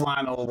game,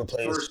 flying all over the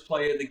place. First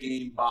play of the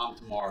game, bomb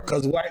tomorrow.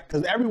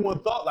 Because everyone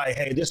thought, like,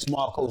 hey, this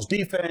small coach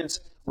defense,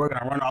 we're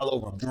going to run all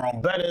over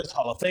Jerome Bettis,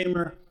 Hall of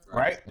Famer.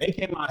 Right? They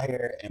came out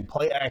here and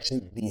play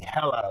action the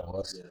hell out of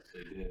us. Yes,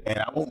 they did. And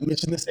I won't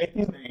mention the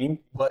safety's name,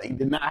 but he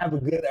did not have a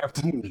good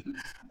afternoon.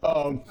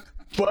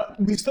 But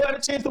we still had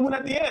a chance to win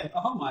at the end.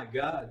 Oh, my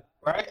God.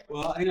 Right?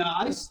 Well,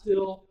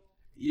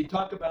 you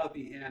talk about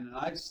the end,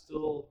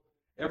 and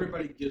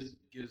everybody gives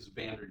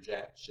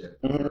Vanderjagt shit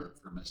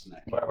for missing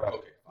that game. Right.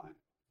 Okay, fine.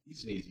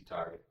 He's an easy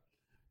target.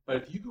 But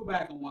if you go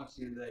back and watch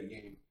the end of that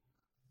game,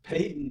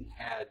 Peyton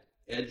had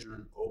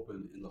Edgerrin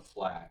open in the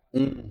flat.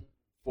 Mm-hmm.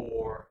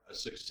 For a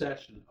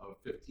succession of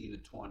 15 to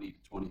 20 to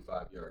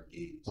 25-yard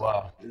gains.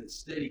 Wow. And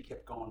instead, he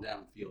kept going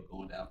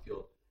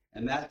downfield.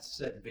 And that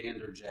set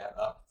Vanderjagt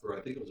up for,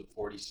 I think it was a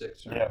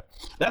 46. Yeah.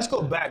 Let's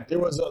go back. There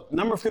was a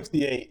number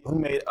 58 who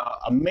made an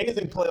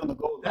amazing play on the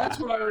goal line. That's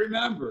what I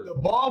remember. The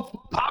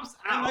ball pops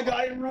out. And the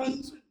guy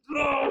runs.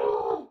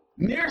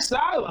 Near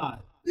sideline.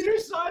 Near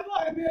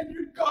sideline, man.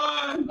 You're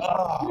gone.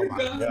 Oh, you're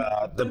my gone.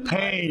 God. The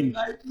pain. The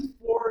night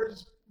before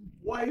his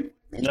wife.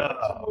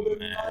 No,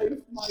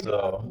 man. My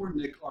God, poor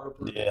Nick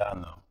Harper. Yeah, I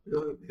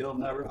know. He'll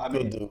never.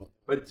 Good dude.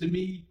 But to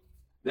me,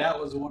 that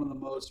was one of the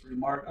most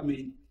remarkable. I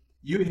mean,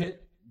 you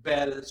hit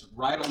Bettis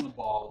right on the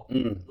ball.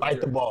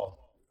 Bite the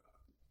ball.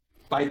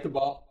 Bite the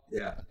ball.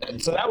 Yeah. And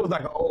so that was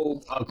like an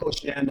old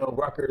Coach Jando,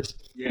 Rutgers.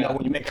 Yeah. You know,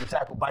 when you make a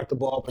tackle, bite the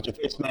ball, put your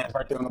face mask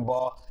right there on the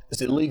ball. It's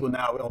illegal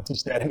now. We don't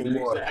teach that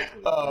anymore.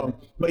 Exactly.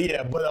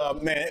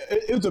 Man,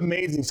 it was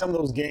amazing. Some of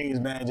those games,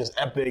 man, just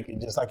epic,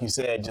 and just like you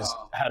said, just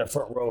had a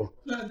front row.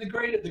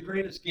 The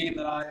greatest game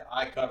that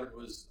I covered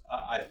was,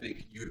 I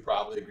think you would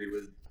probably agree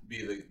with,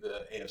 be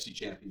the AFC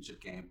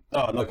Championship game.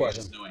 Oh, no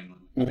question. New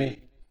England. Mm-hmm. I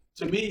mean,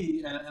 to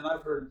me, and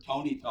I've heard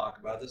Tony talk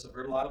about this. I've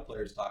heard a lot of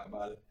players talk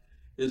about it.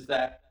 Is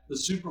that the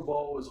Super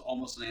Bowl was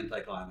almost an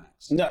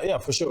anticlimax. Yeah,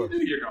 for sure. You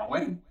knew you're going to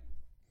win.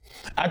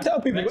 I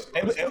tell people,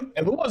 if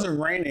it wasn't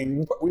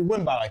raining, we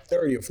win by like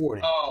 30 or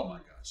 40. Oh, my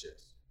gosh,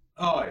 yes.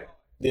 Oh, yeah.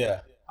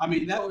 Yeah. I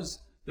mean, that was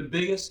the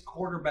biggest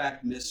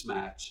quarterback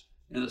mismatch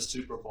in a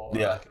Super Bowl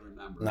that I can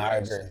remember. No, I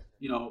agree.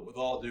 You know, with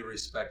all due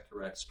respect to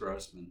Rex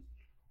Grossman,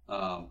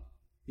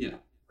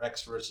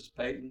 Rex versus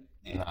Peyton.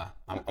 Nah,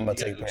 I'm going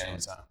to take Peyton.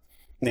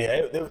 Yeah,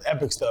 it was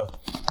epic stuff.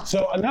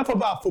 So enough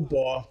about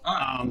football.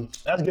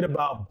 Let's get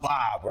about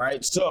Bob,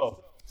 right?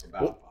 So,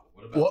 what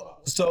about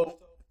Bob? So,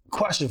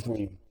 question for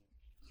you.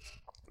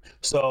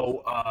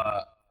 So,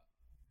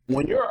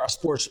 when you're a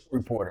sports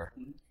reporter,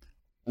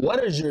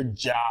 what is your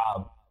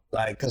job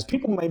like? Because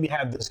people maybe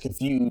have this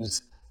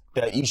confused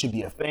that you should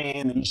be a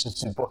fan and you should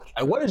support.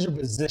 Like, what is your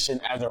position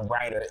as a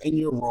writer in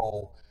your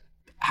role?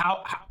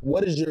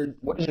 What is your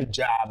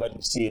job as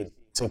you see it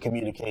to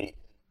communicate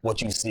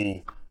what you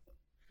see?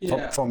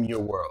 From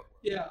your world.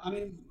 Yeah, I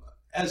mean,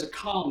 as a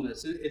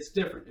columnist, it's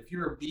different. If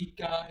you're a beat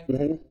guy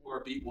or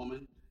a beat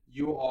woman,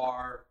 you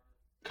are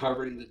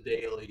covering the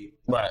daily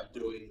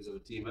doings of a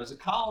team. As a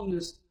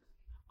columnist,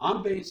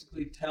 I'm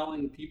basically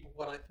telling people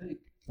what I think.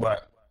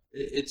 Right.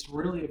 It's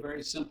really a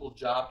very simple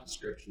job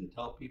description.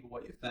 Tell people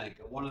what you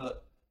think. One of the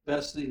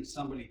best things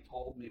somebody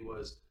told me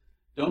was,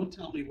 don't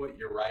tell me what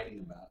you're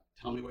writing about.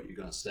 Tell me what you're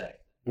going to say.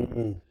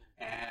 Mm-hmm.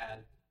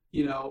 And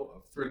you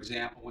know, for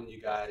example, when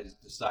you guys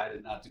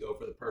decided not to go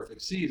for the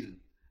perfect season,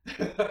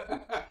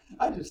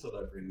 I just thought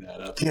I'd bring that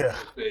up. Yeah.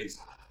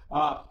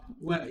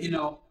 When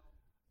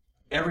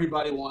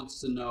everybody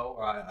wants to know,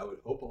 or I would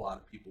hope a lot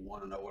of people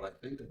want to know what I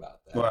think about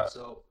that. Right.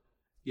 So,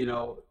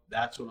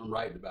 that's what I'm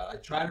writing about. I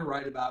try to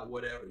write about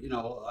whatever,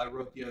 I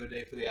wrote the other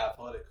day for The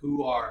Athletic,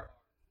 who are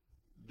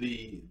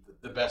the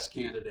best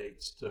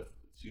candidates to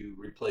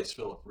replace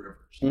Phillip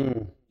Rivers.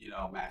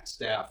 Matt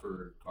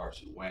Stafford,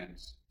 Carson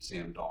Wentz,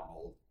 Sam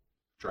Darnold,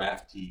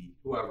 draftee,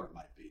 whoever it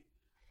might be,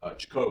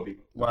 Jacoby.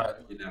 Right.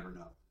 You never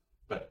know.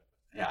 But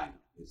yeah, I know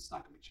it's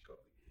not going to be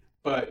Jacoby.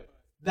 But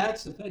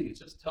that's the thing. It's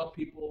just tell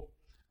people.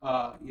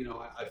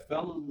 I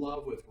fell in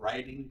love with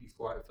writing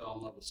before I fell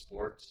in love with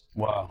sports.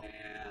 Wow.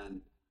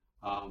 And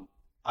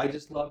I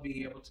just love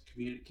being able to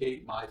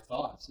communicate my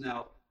thoughts.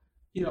 Now,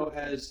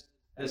 as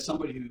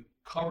somebody who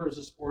covers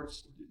the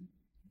sports,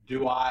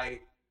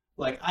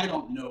 I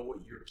don't know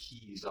what your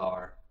keys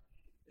are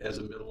as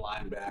a middle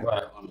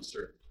linebacker on a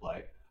certain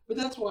play, but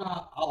that's why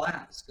I'll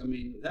ask. I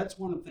mean, that's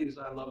one of the things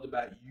I loved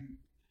about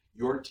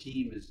your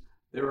team is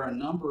there are a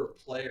number of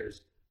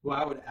players who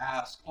I would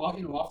ask, off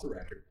the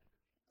record,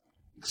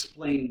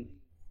 explain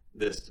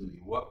this to me.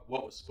 What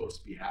was supposed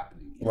to be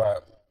happening here?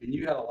 Right. And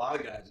you had a lot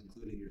of guys,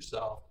 including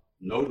yourself,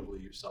 notably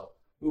yourself,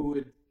 who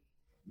would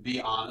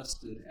be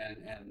honest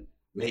and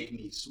make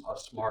me a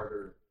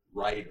smarter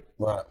writer.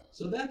 Right.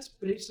 So that's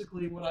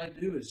basically what I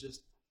do is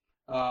just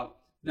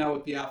now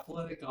with The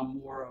Athletic, I'm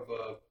more of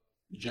a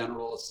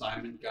general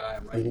assignment guy.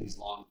 I'm writing these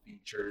long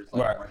features, I'm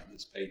writing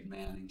this Peyton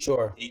Manning.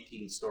 Sure.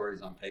 18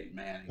 stories on Peyton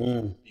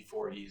Manning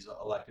before he's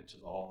elected to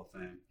the Hall of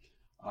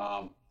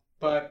Fame.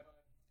 But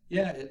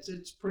yeah,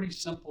 it's pretty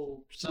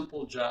simple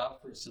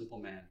job for a simple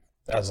man.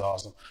 That's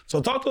awesome. So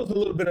talk to us a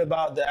little bit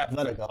about The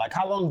Athletic. Like,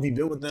 how long have you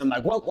been with them?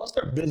 Like, what's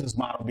their business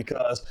model?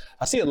 Because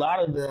I see a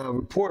lot of the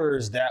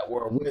reporters that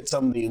were with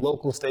some of the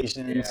local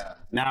stations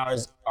now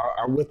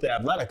are with The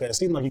Athletic. It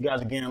seems like you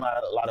guys are getting a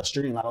lot of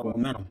stream, a lot of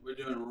momentum. We're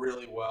doing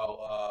really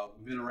well.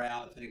 We've been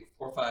around, I think,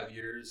 4 or 5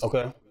 years.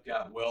 Okay. We've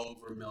got well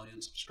over 1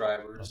 million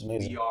subscribers. That's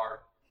amazing. We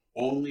are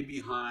only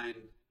behind,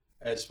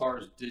 as far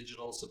as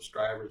digital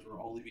subscribers, we're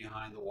only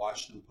behind the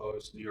Washington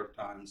Post, New York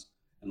Times,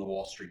 and the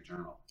Wall Street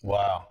Journal.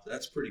 Wow. So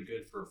that's pretty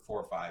good for 4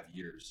 or 5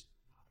 years.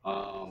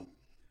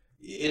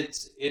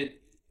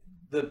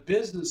 The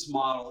business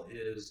model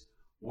is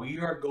we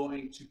are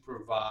going to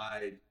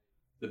provide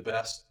the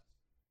best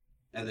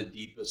and the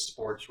deepest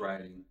sports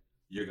writing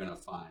you're going to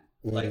find.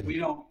 Like we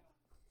don't,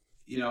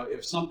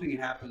 if something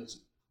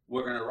happens,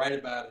 we're going to write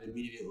about it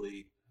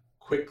immediately,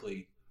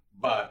 quickly,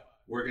 but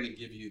we're going to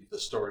give you the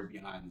story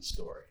behind the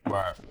story.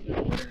 Right. We're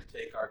going to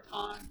take our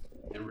time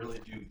and really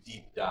do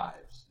deep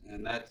dives.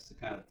 And that's the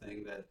kind of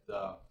thing that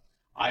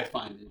I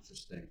find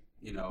interesting.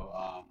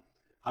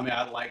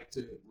 I'd like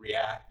to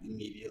react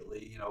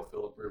immediately.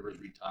 Phillip Rivers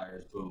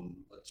retires, boom,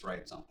 let's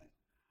write something.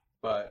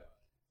 But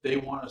they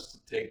want us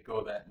to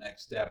go that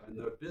next step. And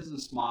the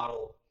business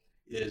model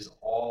is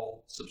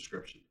all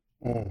subscription.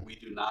 We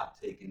do not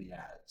take any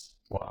ads.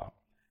 Wow.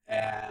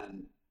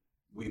 And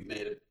we've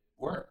made it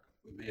work.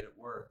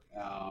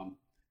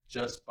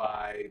 Just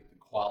by the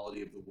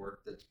quality of the work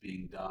that's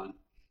being done.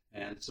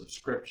 And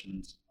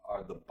subscriptions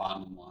are the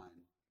bottom line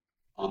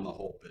on the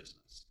whole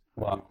business.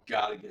 Wow. You've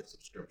got to get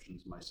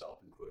subscriptions, myself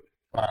included.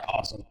 All right,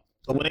 awesome.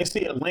 So when they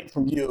see a link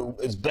from you,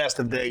 it's best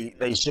if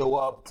they show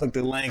up, click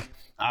the link,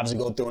 obviously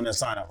go through and then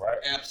sign up, right?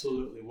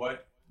 Absolutely.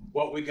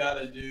 What we got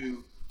to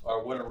do,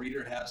 or what a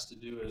reader has to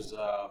do is,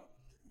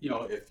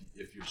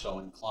 if you're so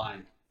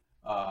inclined,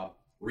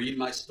 read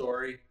my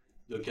story.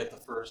 You'll get the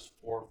first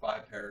 4 or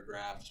 5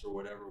 paragraphs or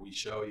whatever we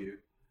show you,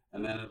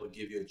 and then it'll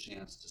give you a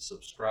chance to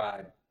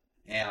subscribe.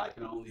 And I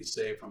can only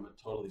say from a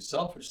totally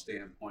selfish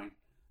standpoint,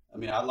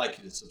 I'd like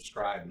you to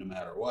subscribe no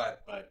matter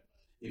what, but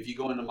if you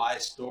go into my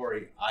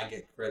story, I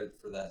get credit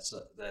for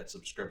that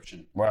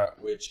subscription, right?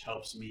 Which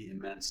helps me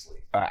immensely.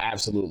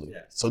 Absolutely.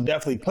 Yeah. So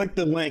definitely click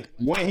the link.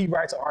 When he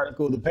writes an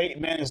article, the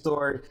Peyton Manning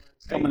story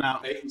is coming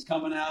out. Peyton's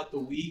coming out the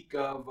week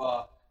of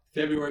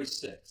February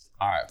 6th.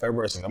 All right,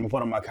 February 6th. I'm going to put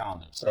it on my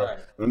calendar. So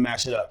let me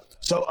match it up.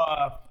 So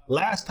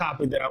last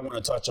topic that I want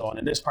to touch on,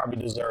 and this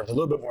probably deserves a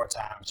little bit more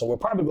time. So we'll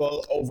probably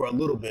go over a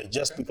little bit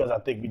just because I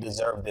think we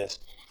deserve this.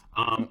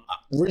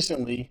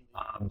 Recently,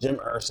 Jim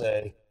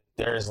Irsay,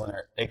 Darius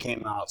Leonard, they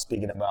came out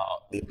speaking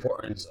about the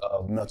importance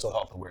of mental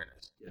health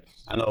awareness. Yes.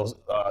 I know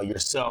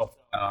yourself,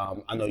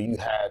 I know you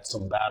had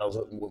some battles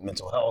with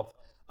mental health.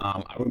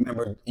 I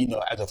remember,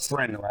 as a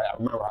friend, right? I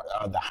remember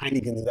the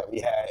Heinekens that we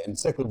had in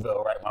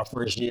Sicklerville, right? My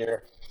first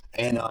year.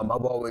 And I've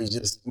always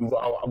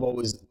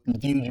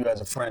viewed you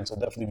as a friend, so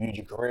definitely viewed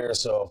your career.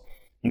 So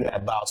you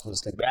had bouts with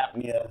sleep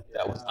apnea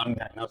that was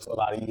undiagnosed for a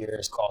lot of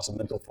years, caused some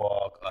mental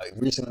fog.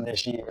 Recently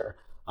this year,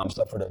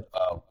 stuff for the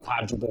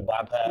quadruple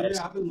bypass.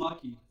 Yeah, I've been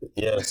lucky.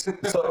 Yes.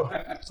 So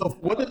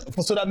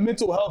that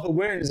mental health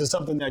awareness is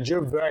something that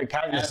you're very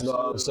cognizant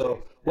of.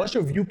 So what's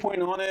your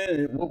viewpoint on it?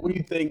 And what do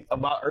you think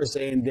about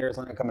Irsay and Darius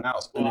Leonard coming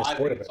out? I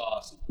think it's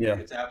awesome. Yeah.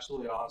 It's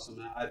absolutely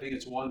awesome. I think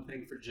it's one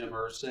thing for Jim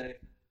Irsay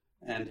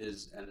and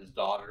his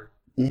daughter,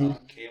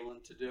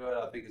 Kaylin, to do it.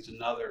 I think it's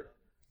another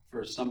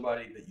for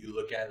somebody that you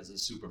look at as a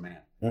Superman,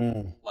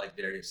 like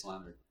Darius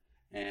Leonard.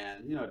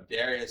 And,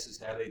 Darius has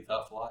had a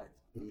tough life.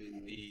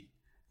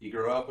 He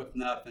grew up with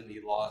nothing.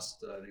 He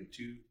lost, I think,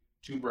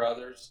 two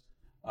brothers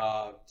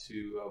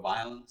to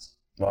violence.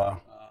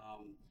 Wow.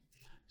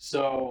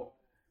 So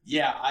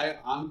yeah,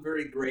 I'm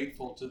very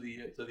grateful to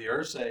the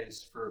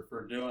Irsays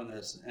for doing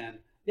this, and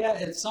yeah,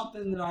 it's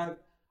something that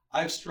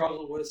I've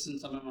struggled with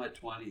since I'm in my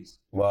 20s.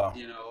 Wow.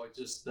 You know,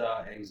 just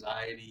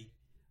anxiety.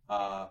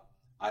 I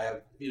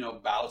have,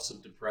 bouts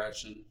of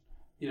depression.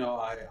 You know,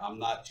 I'm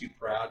not too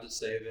proud to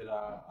say that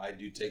I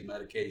do take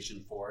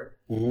medication for it.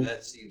 Mm-hmm.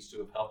 That seems to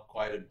have helped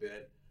quite a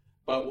bit.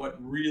 But what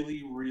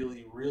really,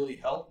 really, really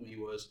helped me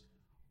was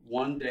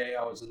one day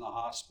I was in the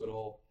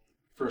hospital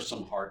for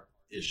some heart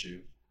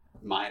issue,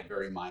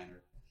 very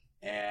minor.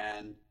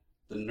 And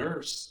the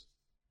nurse,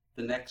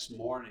 the next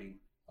morning,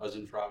 I was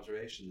in for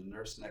observation. The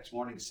nurse the next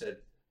morning said,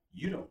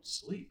 "You don't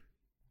sleep."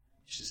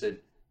 She said,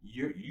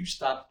 you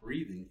stop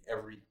breathing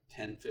every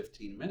 10,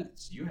 15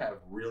 minutes. You have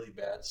really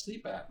bad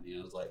sleep apnea.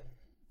 I was like,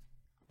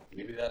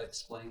 maybe that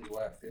explains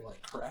why I feel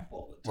like crap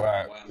all the time,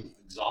 right. Why I'm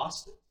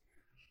exhausted.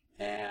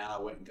 And I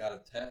went and got a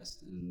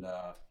test, and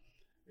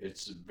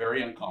it's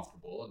very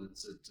uncomfortable, and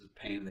it's a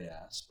pain in the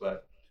ass.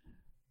 But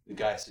the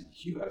guy said,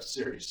 "You have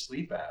serious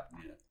sleep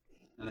apnea."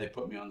 And they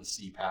put me on the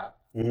CPAP.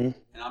 Mm-hmm.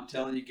 And I'm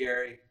telling you,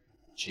 Gary,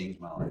 it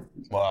changed my life.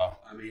 Wow.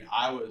 I mean,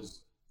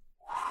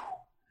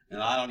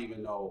 and I don't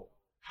even know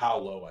how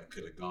low I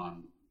could have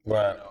gone.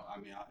 Right. I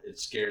mean, it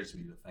scares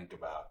me to think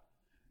about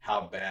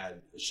how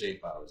bad a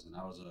shape I was in.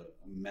 I was a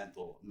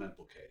mental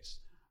case.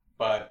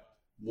 But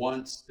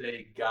once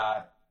they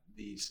got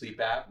the sleep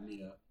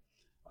apnea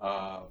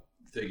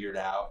figured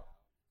out,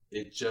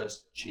 it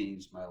just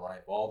changed my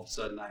life. All of a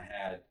sudden, I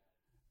had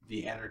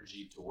the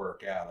energy to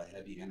work out. I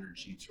had the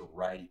energy to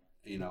write.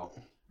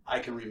 I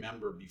can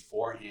remember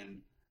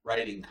beforehand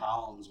writing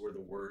columns where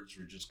the words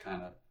were just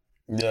kind of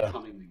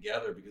coming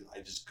together because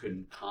I just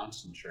couldn't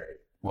concentrate.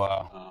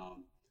 Wow.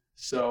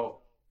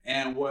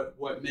 And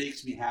what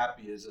makes me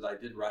happy is that I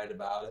did write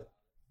about it,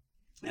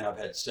 and I've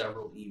had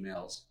several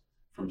emails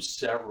from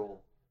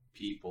several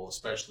people,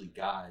 especially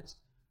guys,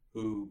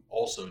 who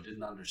also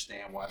didn't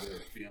understand why they were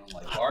feeling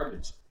like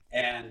garbage,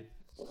 and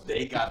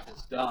they got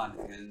this done,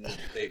 and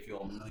they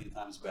feel a million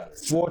times better.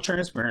 Full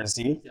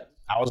transparency, yes.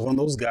 I was one of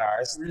those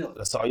guys really?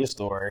 that saw your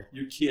story.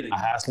 You're kidding. I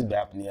had sleep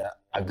apnea.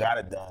 I got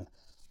it done.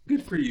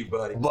 Good for you,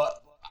 buddy.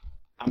 But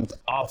I'm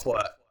awful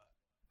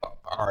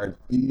are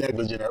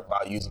negligent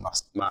about using my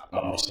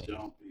machine.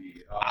 Don't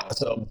be.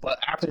 But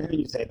after hearing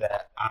you say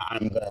that,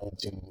 I'm going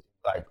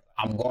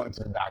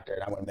to the doctor,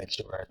 and I'm going to make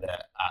sure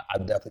that I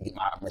definitely get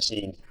my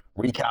machine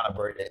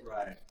recalibrated.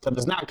 Right. So if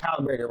it's not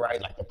calibrated right,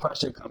 like the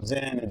pressure comes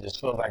in, it just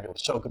feels like it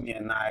was choking me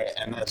at night,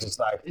 and that's just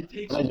like, it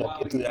takes a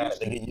while to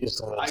get used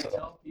to it. I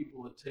tell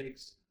people it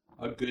takes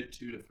a good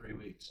 2 to 3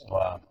 weeks.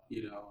 Wow.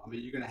 I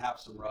mean, you're going to have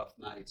some rough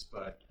nights,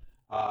 but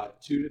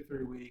 2 to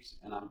 3 weeks,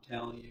 and I'm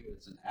telling you,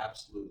 it's an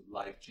absolute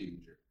life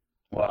changer.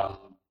 Wow.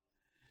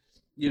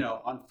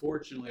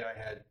 Unfortunately, I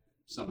had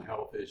some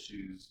health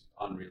issues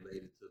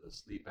unrelated to the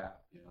sleep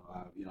app. I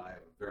have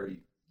a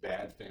very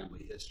bad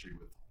family history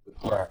with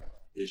heart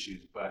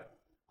issues, but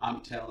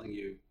I'm telling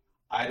you,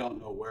 I don't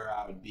know where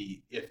I would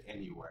be, if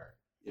anywhere,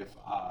 if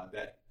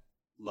that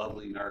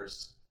lovely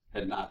nurse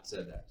had not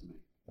said that to me.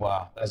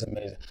 Wow, that's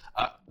amazing.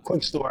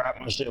 Quick story I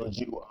want to share with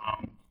you.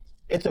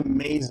 It's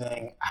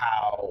amazing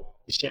how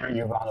sharing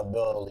your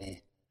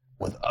vulnerability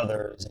with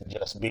others and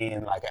just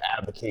being like an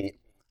advocate,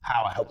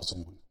 how it helps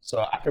someone.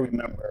 So I can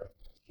remember,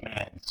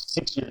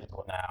 6 years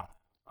ago now,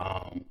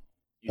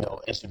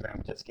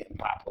 Instagram just getting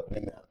popular.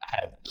 I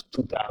had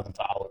 2,000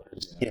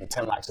 followers, getting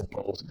 10 likes a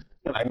post.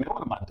 You're like, man,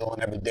 what am I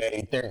doing every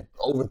day? They're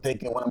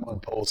overthinking what I'm going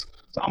to post.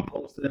 So I'm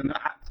posting, and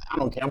I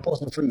don't care. I'm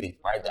posting for me,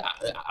 right?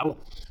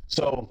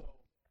 So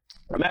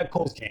I'm at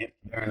Coach Camp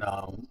during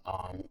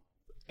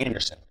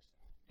Anderson,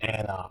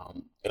 and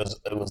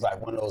it was like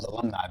one of those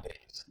alumni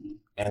days,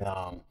 and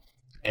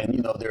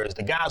there's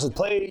the guys who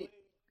played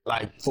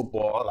like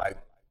football, like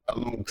a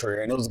long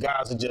career, and those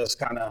guys who just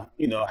kind of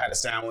had a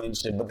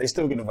sandwich, but they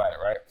still get invited,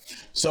 right?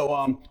 So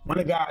one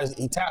of the guys,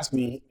 he tasked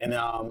me, and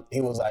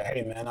he was like,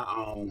 "Hey man,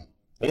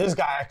 this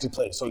guy actually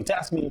played." So he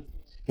tasked me.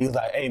 He was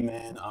like, "Hey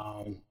man,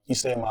 you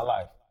saved my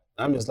life."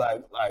 And I'm just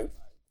like,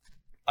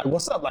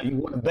 what's up? Like, you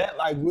want to bet?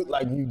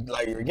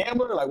 You're a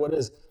gambler? Like, what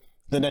is?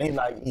 Then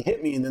he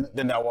hit me, and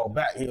then I walked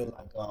back. He was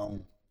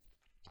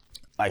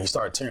like he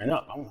started tearing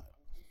up. I'm like,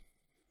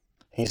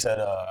 he said,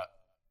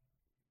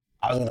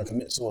 I was gonna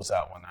commit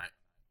suicide one night,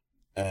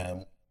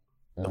 and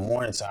the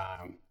morning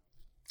time,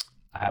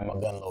 I had my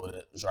gun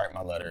loaded, was writing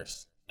my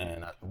letters,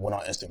 and I went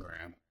on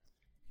Instagram,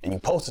 and you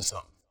posted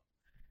something,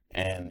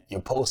 and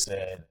your post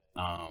said,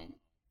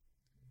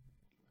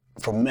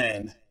 for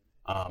men,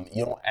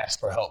 you don't ask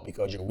for help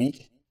because you're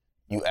weak.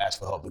 You ask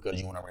for help because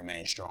you want to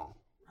remain strong.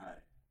 Right.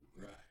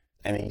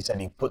 And he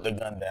said he put the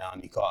gun down,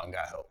 he called and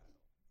got help.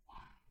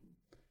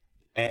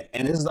 And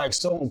it's like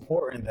so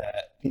important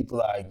that people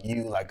like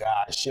you, like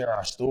God, share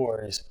our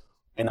stories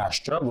and our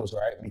struggles,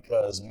 right?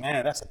 Because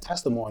man, that's a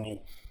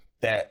testimony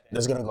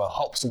that's gonna go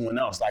help someone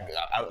else. Like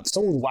if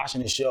someone's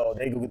watching the show,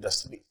 they go get the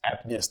sleep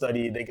apnea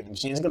study, they get the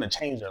machine. It's gonna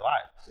change their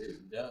life.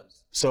 It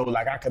does. So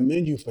like I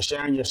commend you for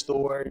sharing your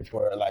story,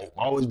 for like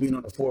always being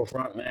on the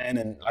forefront, man.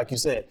 And like you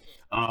said,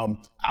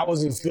 I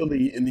was in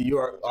Philly in New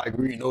York, like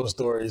reading those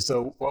stories.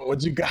 So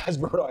what you guys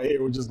brought out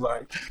here was just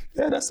like,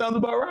 yeah, that sounds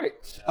about right.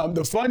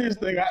 The funniest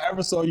thing I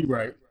ever saw you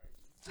write,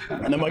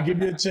 and I'm gonna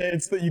give you a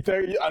chance that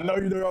I know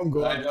you know where I'm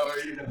going. I know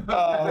where you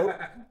know.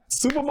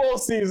 Super Bowl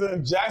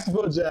season,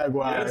 Jacksonville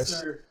Jaguars.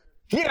 Yes, sir.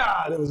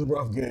 Yeah, that was a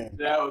rough game.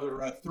 That was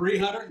a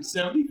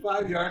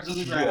 375 yards on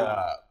the ground.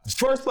 Yeah.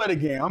 First play of the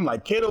game, I'm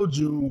like, Cato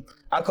June,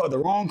 I called the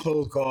wrong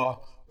close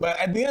call. But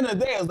at the end of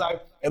the day, it's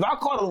like, if I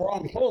call the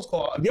wrong close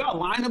call, if y'all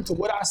line up to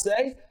what I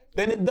say,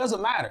 then it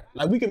doesn't matter.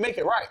 Like, we can make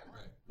it right.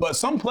 But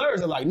some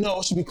players are like, no,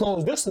 it should be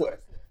closed this way.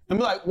 And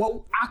be like,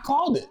 well, I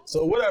called it.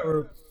 So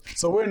whatever.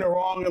 So we're in the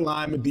wrong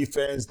alignment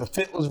defense. The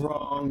fit was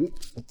wrong.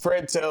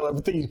 Fred Taylor,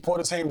 everything, he pulled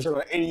his hamstring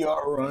on an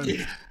 80-yard run.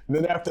 Yeah. And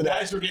then after that,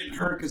 guys were getting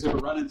hurt because they were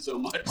running so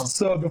much.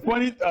 So the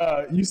funny,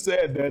 you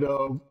said that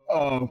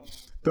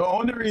the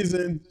only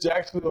reason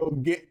Jacksonville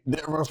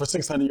didn't run for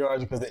 600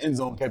 yards because the end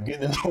zone kept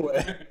getting in the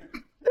way.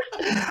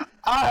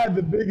 I had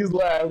the biggest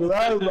laugh because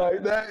I was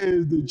like, that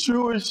is the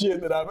truest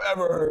shit that I've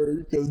ever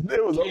heard. Because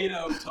it was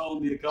Cato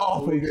told me a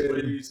couple of weeks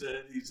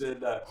later, he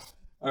said,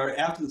 or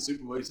after the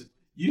Super Bowl, he said,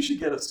 you should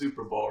get a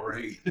Super Bowl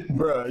ring.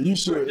 Bruh, you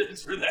should.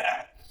 for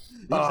that.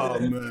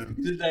 Man.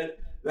 He said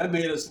that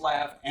made us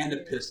laugh and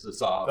it pissed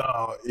us off.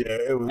 Oh, yeah,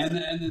 it was. And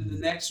then the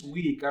next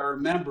week, I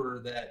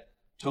remember that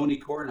Tony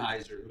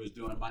Kornheiser, who was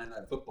doing Monday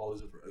Night Football,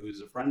 who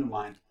was a friend of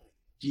mine,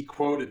 he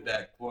quoted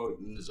that quote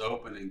in his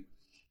opening.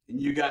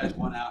 And you guys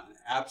went out and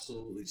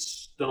absolutely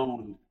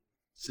stoned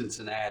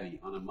Cincinnati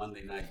on a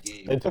Monday night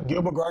game. They took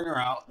Gilbert Gardner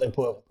out. They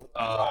put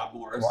Rob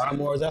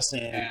Morris that's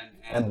in,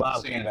 and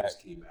Bob came back.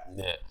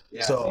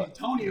 Yeah. So see,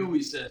 Tony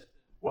always said,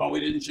 well, we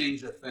didn't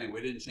change a thing.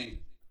 We didn't change.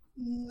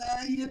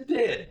 Nah, you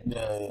did.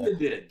 Yeah. You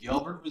did.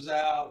 Gilbert was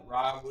out,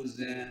 Rob was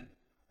in,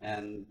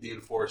 and the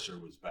enforcer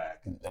was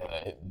back.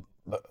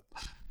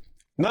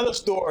 Another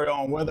story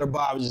on whether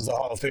Bob is a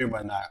Hall of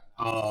Famer or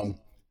not.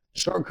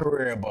 Short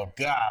career, but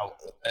God,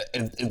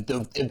 if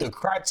the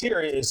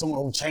criteria is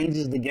someone who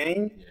changes the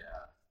game,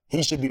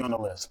 he should be on the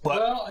list.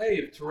 But well, hey,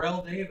 if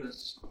Terrell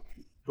Davis,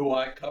 who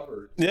I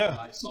covered,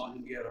 I saw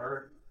him get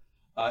hurt.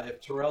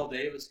 If Terrell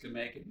Davis can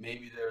make it,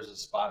 maybe there's a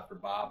spot for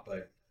Bob,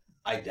 but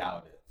I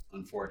doubt it,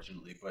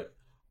 unfortunately. But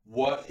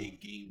what a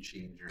game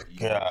changer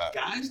he is.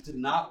 Guys did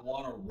not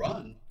want to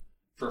run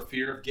for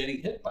fear of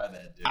getting hit by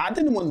that dude. I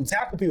didn't want to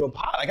tackle people.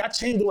 Like I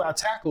changed the way I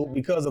tackled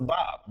because of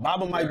Bob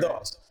and Mike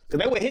Dawes.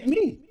 Because they would hit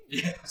me.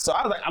 Yeah. So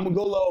I was like, I'm going to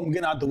go low. I'm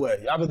getting out the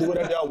way. Y'all can do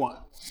whatever y'all want.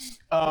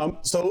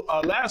 So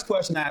last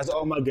question I ask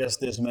all my guests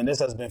this, man. This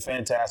has been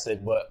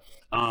fantastic. But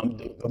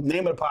the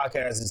name of the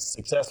podcast is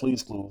Success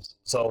Leaves Clues.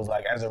 So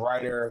like as a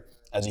writer,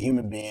 as a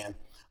human being,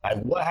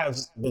 like what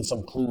has been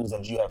some clues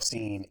that you have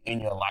seen in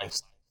your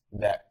life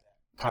that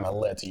kind of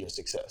led to your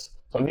success?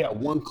 So if you had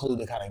one clue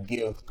to kind of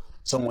give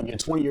someone, your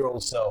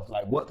 20-year-old self,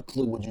 like what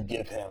clue would you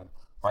give him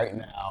right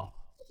now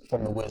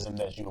from the wisdom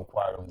that you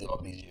acquired over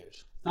all these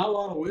years? Not a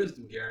lot of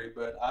wisdom, Gary,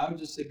 but I would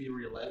just say be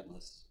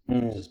relentless.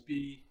 Just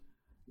be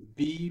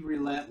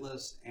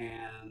relentless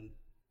and,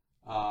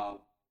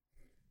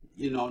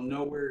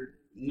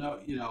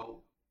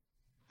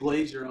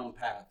 blaze your own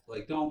path.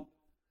 Like don't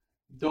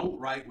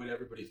write what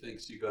everybody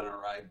thinks you're going to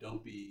write.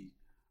 Don't be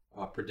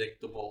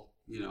predictable.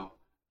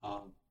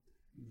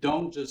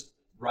 Don't just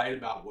write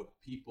about what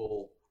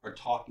people are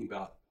talking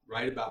about.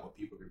 Write about what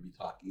people are going to be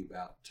talking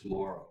about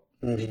tomorrow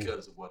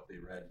because of what they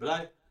read.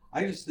 But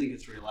I just think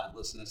it's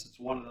relentlessness. It's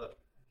one of the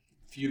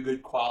few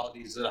good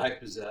qualities that I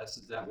possess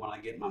is that when I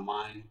get my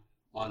mind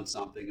on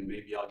something, and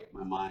maybe I'll get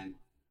my mind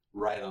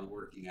right on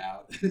working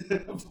out.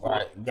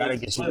 Right, gotta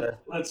get you there.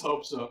 Let's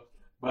hope so.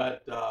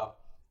 But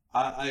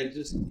I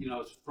just,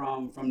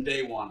 from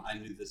day one, I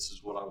knew this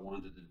is what I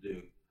wanted to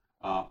do.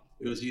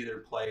 It was either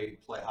play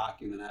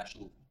hockey in the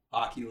National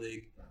Hockey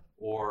League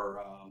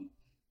or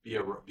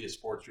be a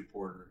sports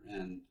reporter.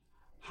 And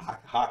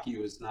hockey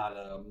was not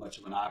much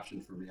of an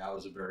option for me. I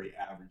was a very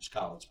average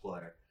college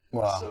player.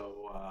 Wow.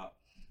 So,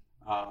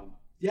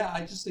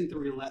 I just think the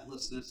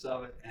relentlessness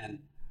of it. And,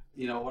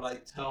 what I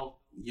tell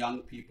young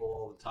people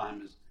all the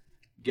time is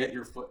get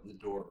your foot in the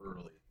door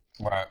early.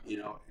 Right.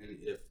 And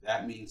if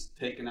that means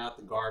taking out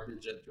the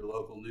garbage at your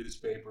local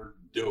newspaper,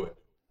 do it.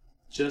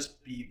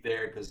 Just be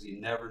there because you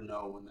never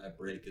know when that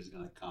break is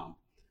going to come.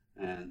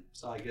 And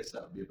so I guess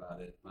that would be about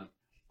it. But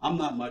I'm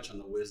not much on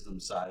the wisdom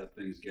side of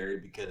things, Gary,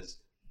 because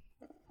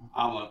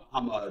I'm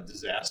a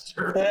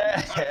disaster.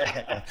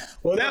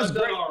 Well, that's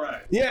great. All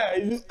right.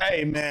 Yeah.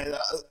 Hey, man,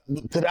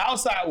 to the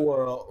outside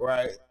world,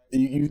 right?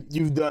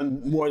 You've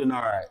done more than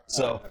all right.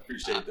 So I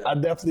appreciate that. I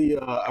definitely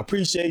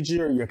appreciate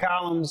your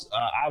columns.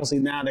 Obviously,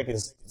 now they can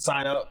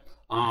sign up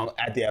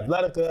at the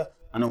Athletica.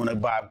 I know when they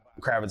buy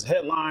Kravitz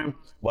headline,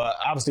 but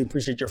obviously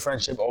appreciate your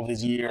friendship over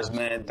these years,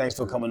 man. Thanks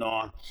for coming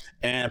on.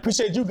 And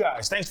appreciate you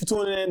guys. Thanks for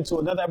tuning in to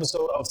another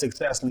episode of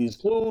Success Leaves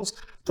Clues.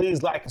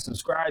 Please like and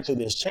subscribe to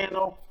this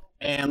channel.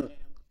 And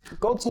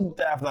go to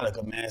The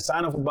Athletic, man.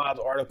 Sign up for Bob's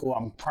article.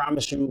 I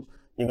promise you,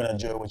 you're going to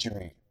enjoy what you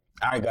read.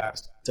 All right,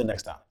 guys. Till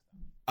next time.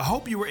 I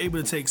hope you were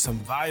able to take some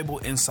valuable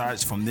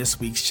insights from this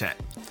week's chat.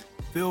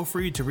 Feel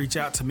free to reach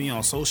out to me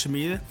on social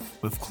media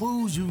with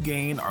clues you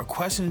gained or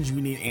questions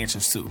you need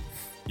answers to.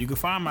 You can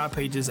find my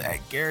pages at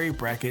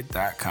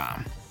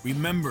GaryBrackett.com.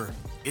 Remember,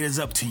 it is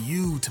up to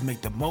you to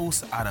make the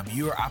most out of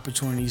your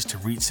opportunities to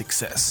reach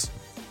success.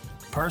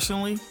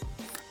 Personally,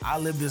 I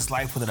live this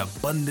life with an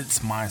abundance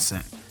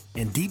mindset,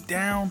 and deep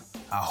down,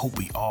 I hope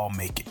we all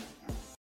make it.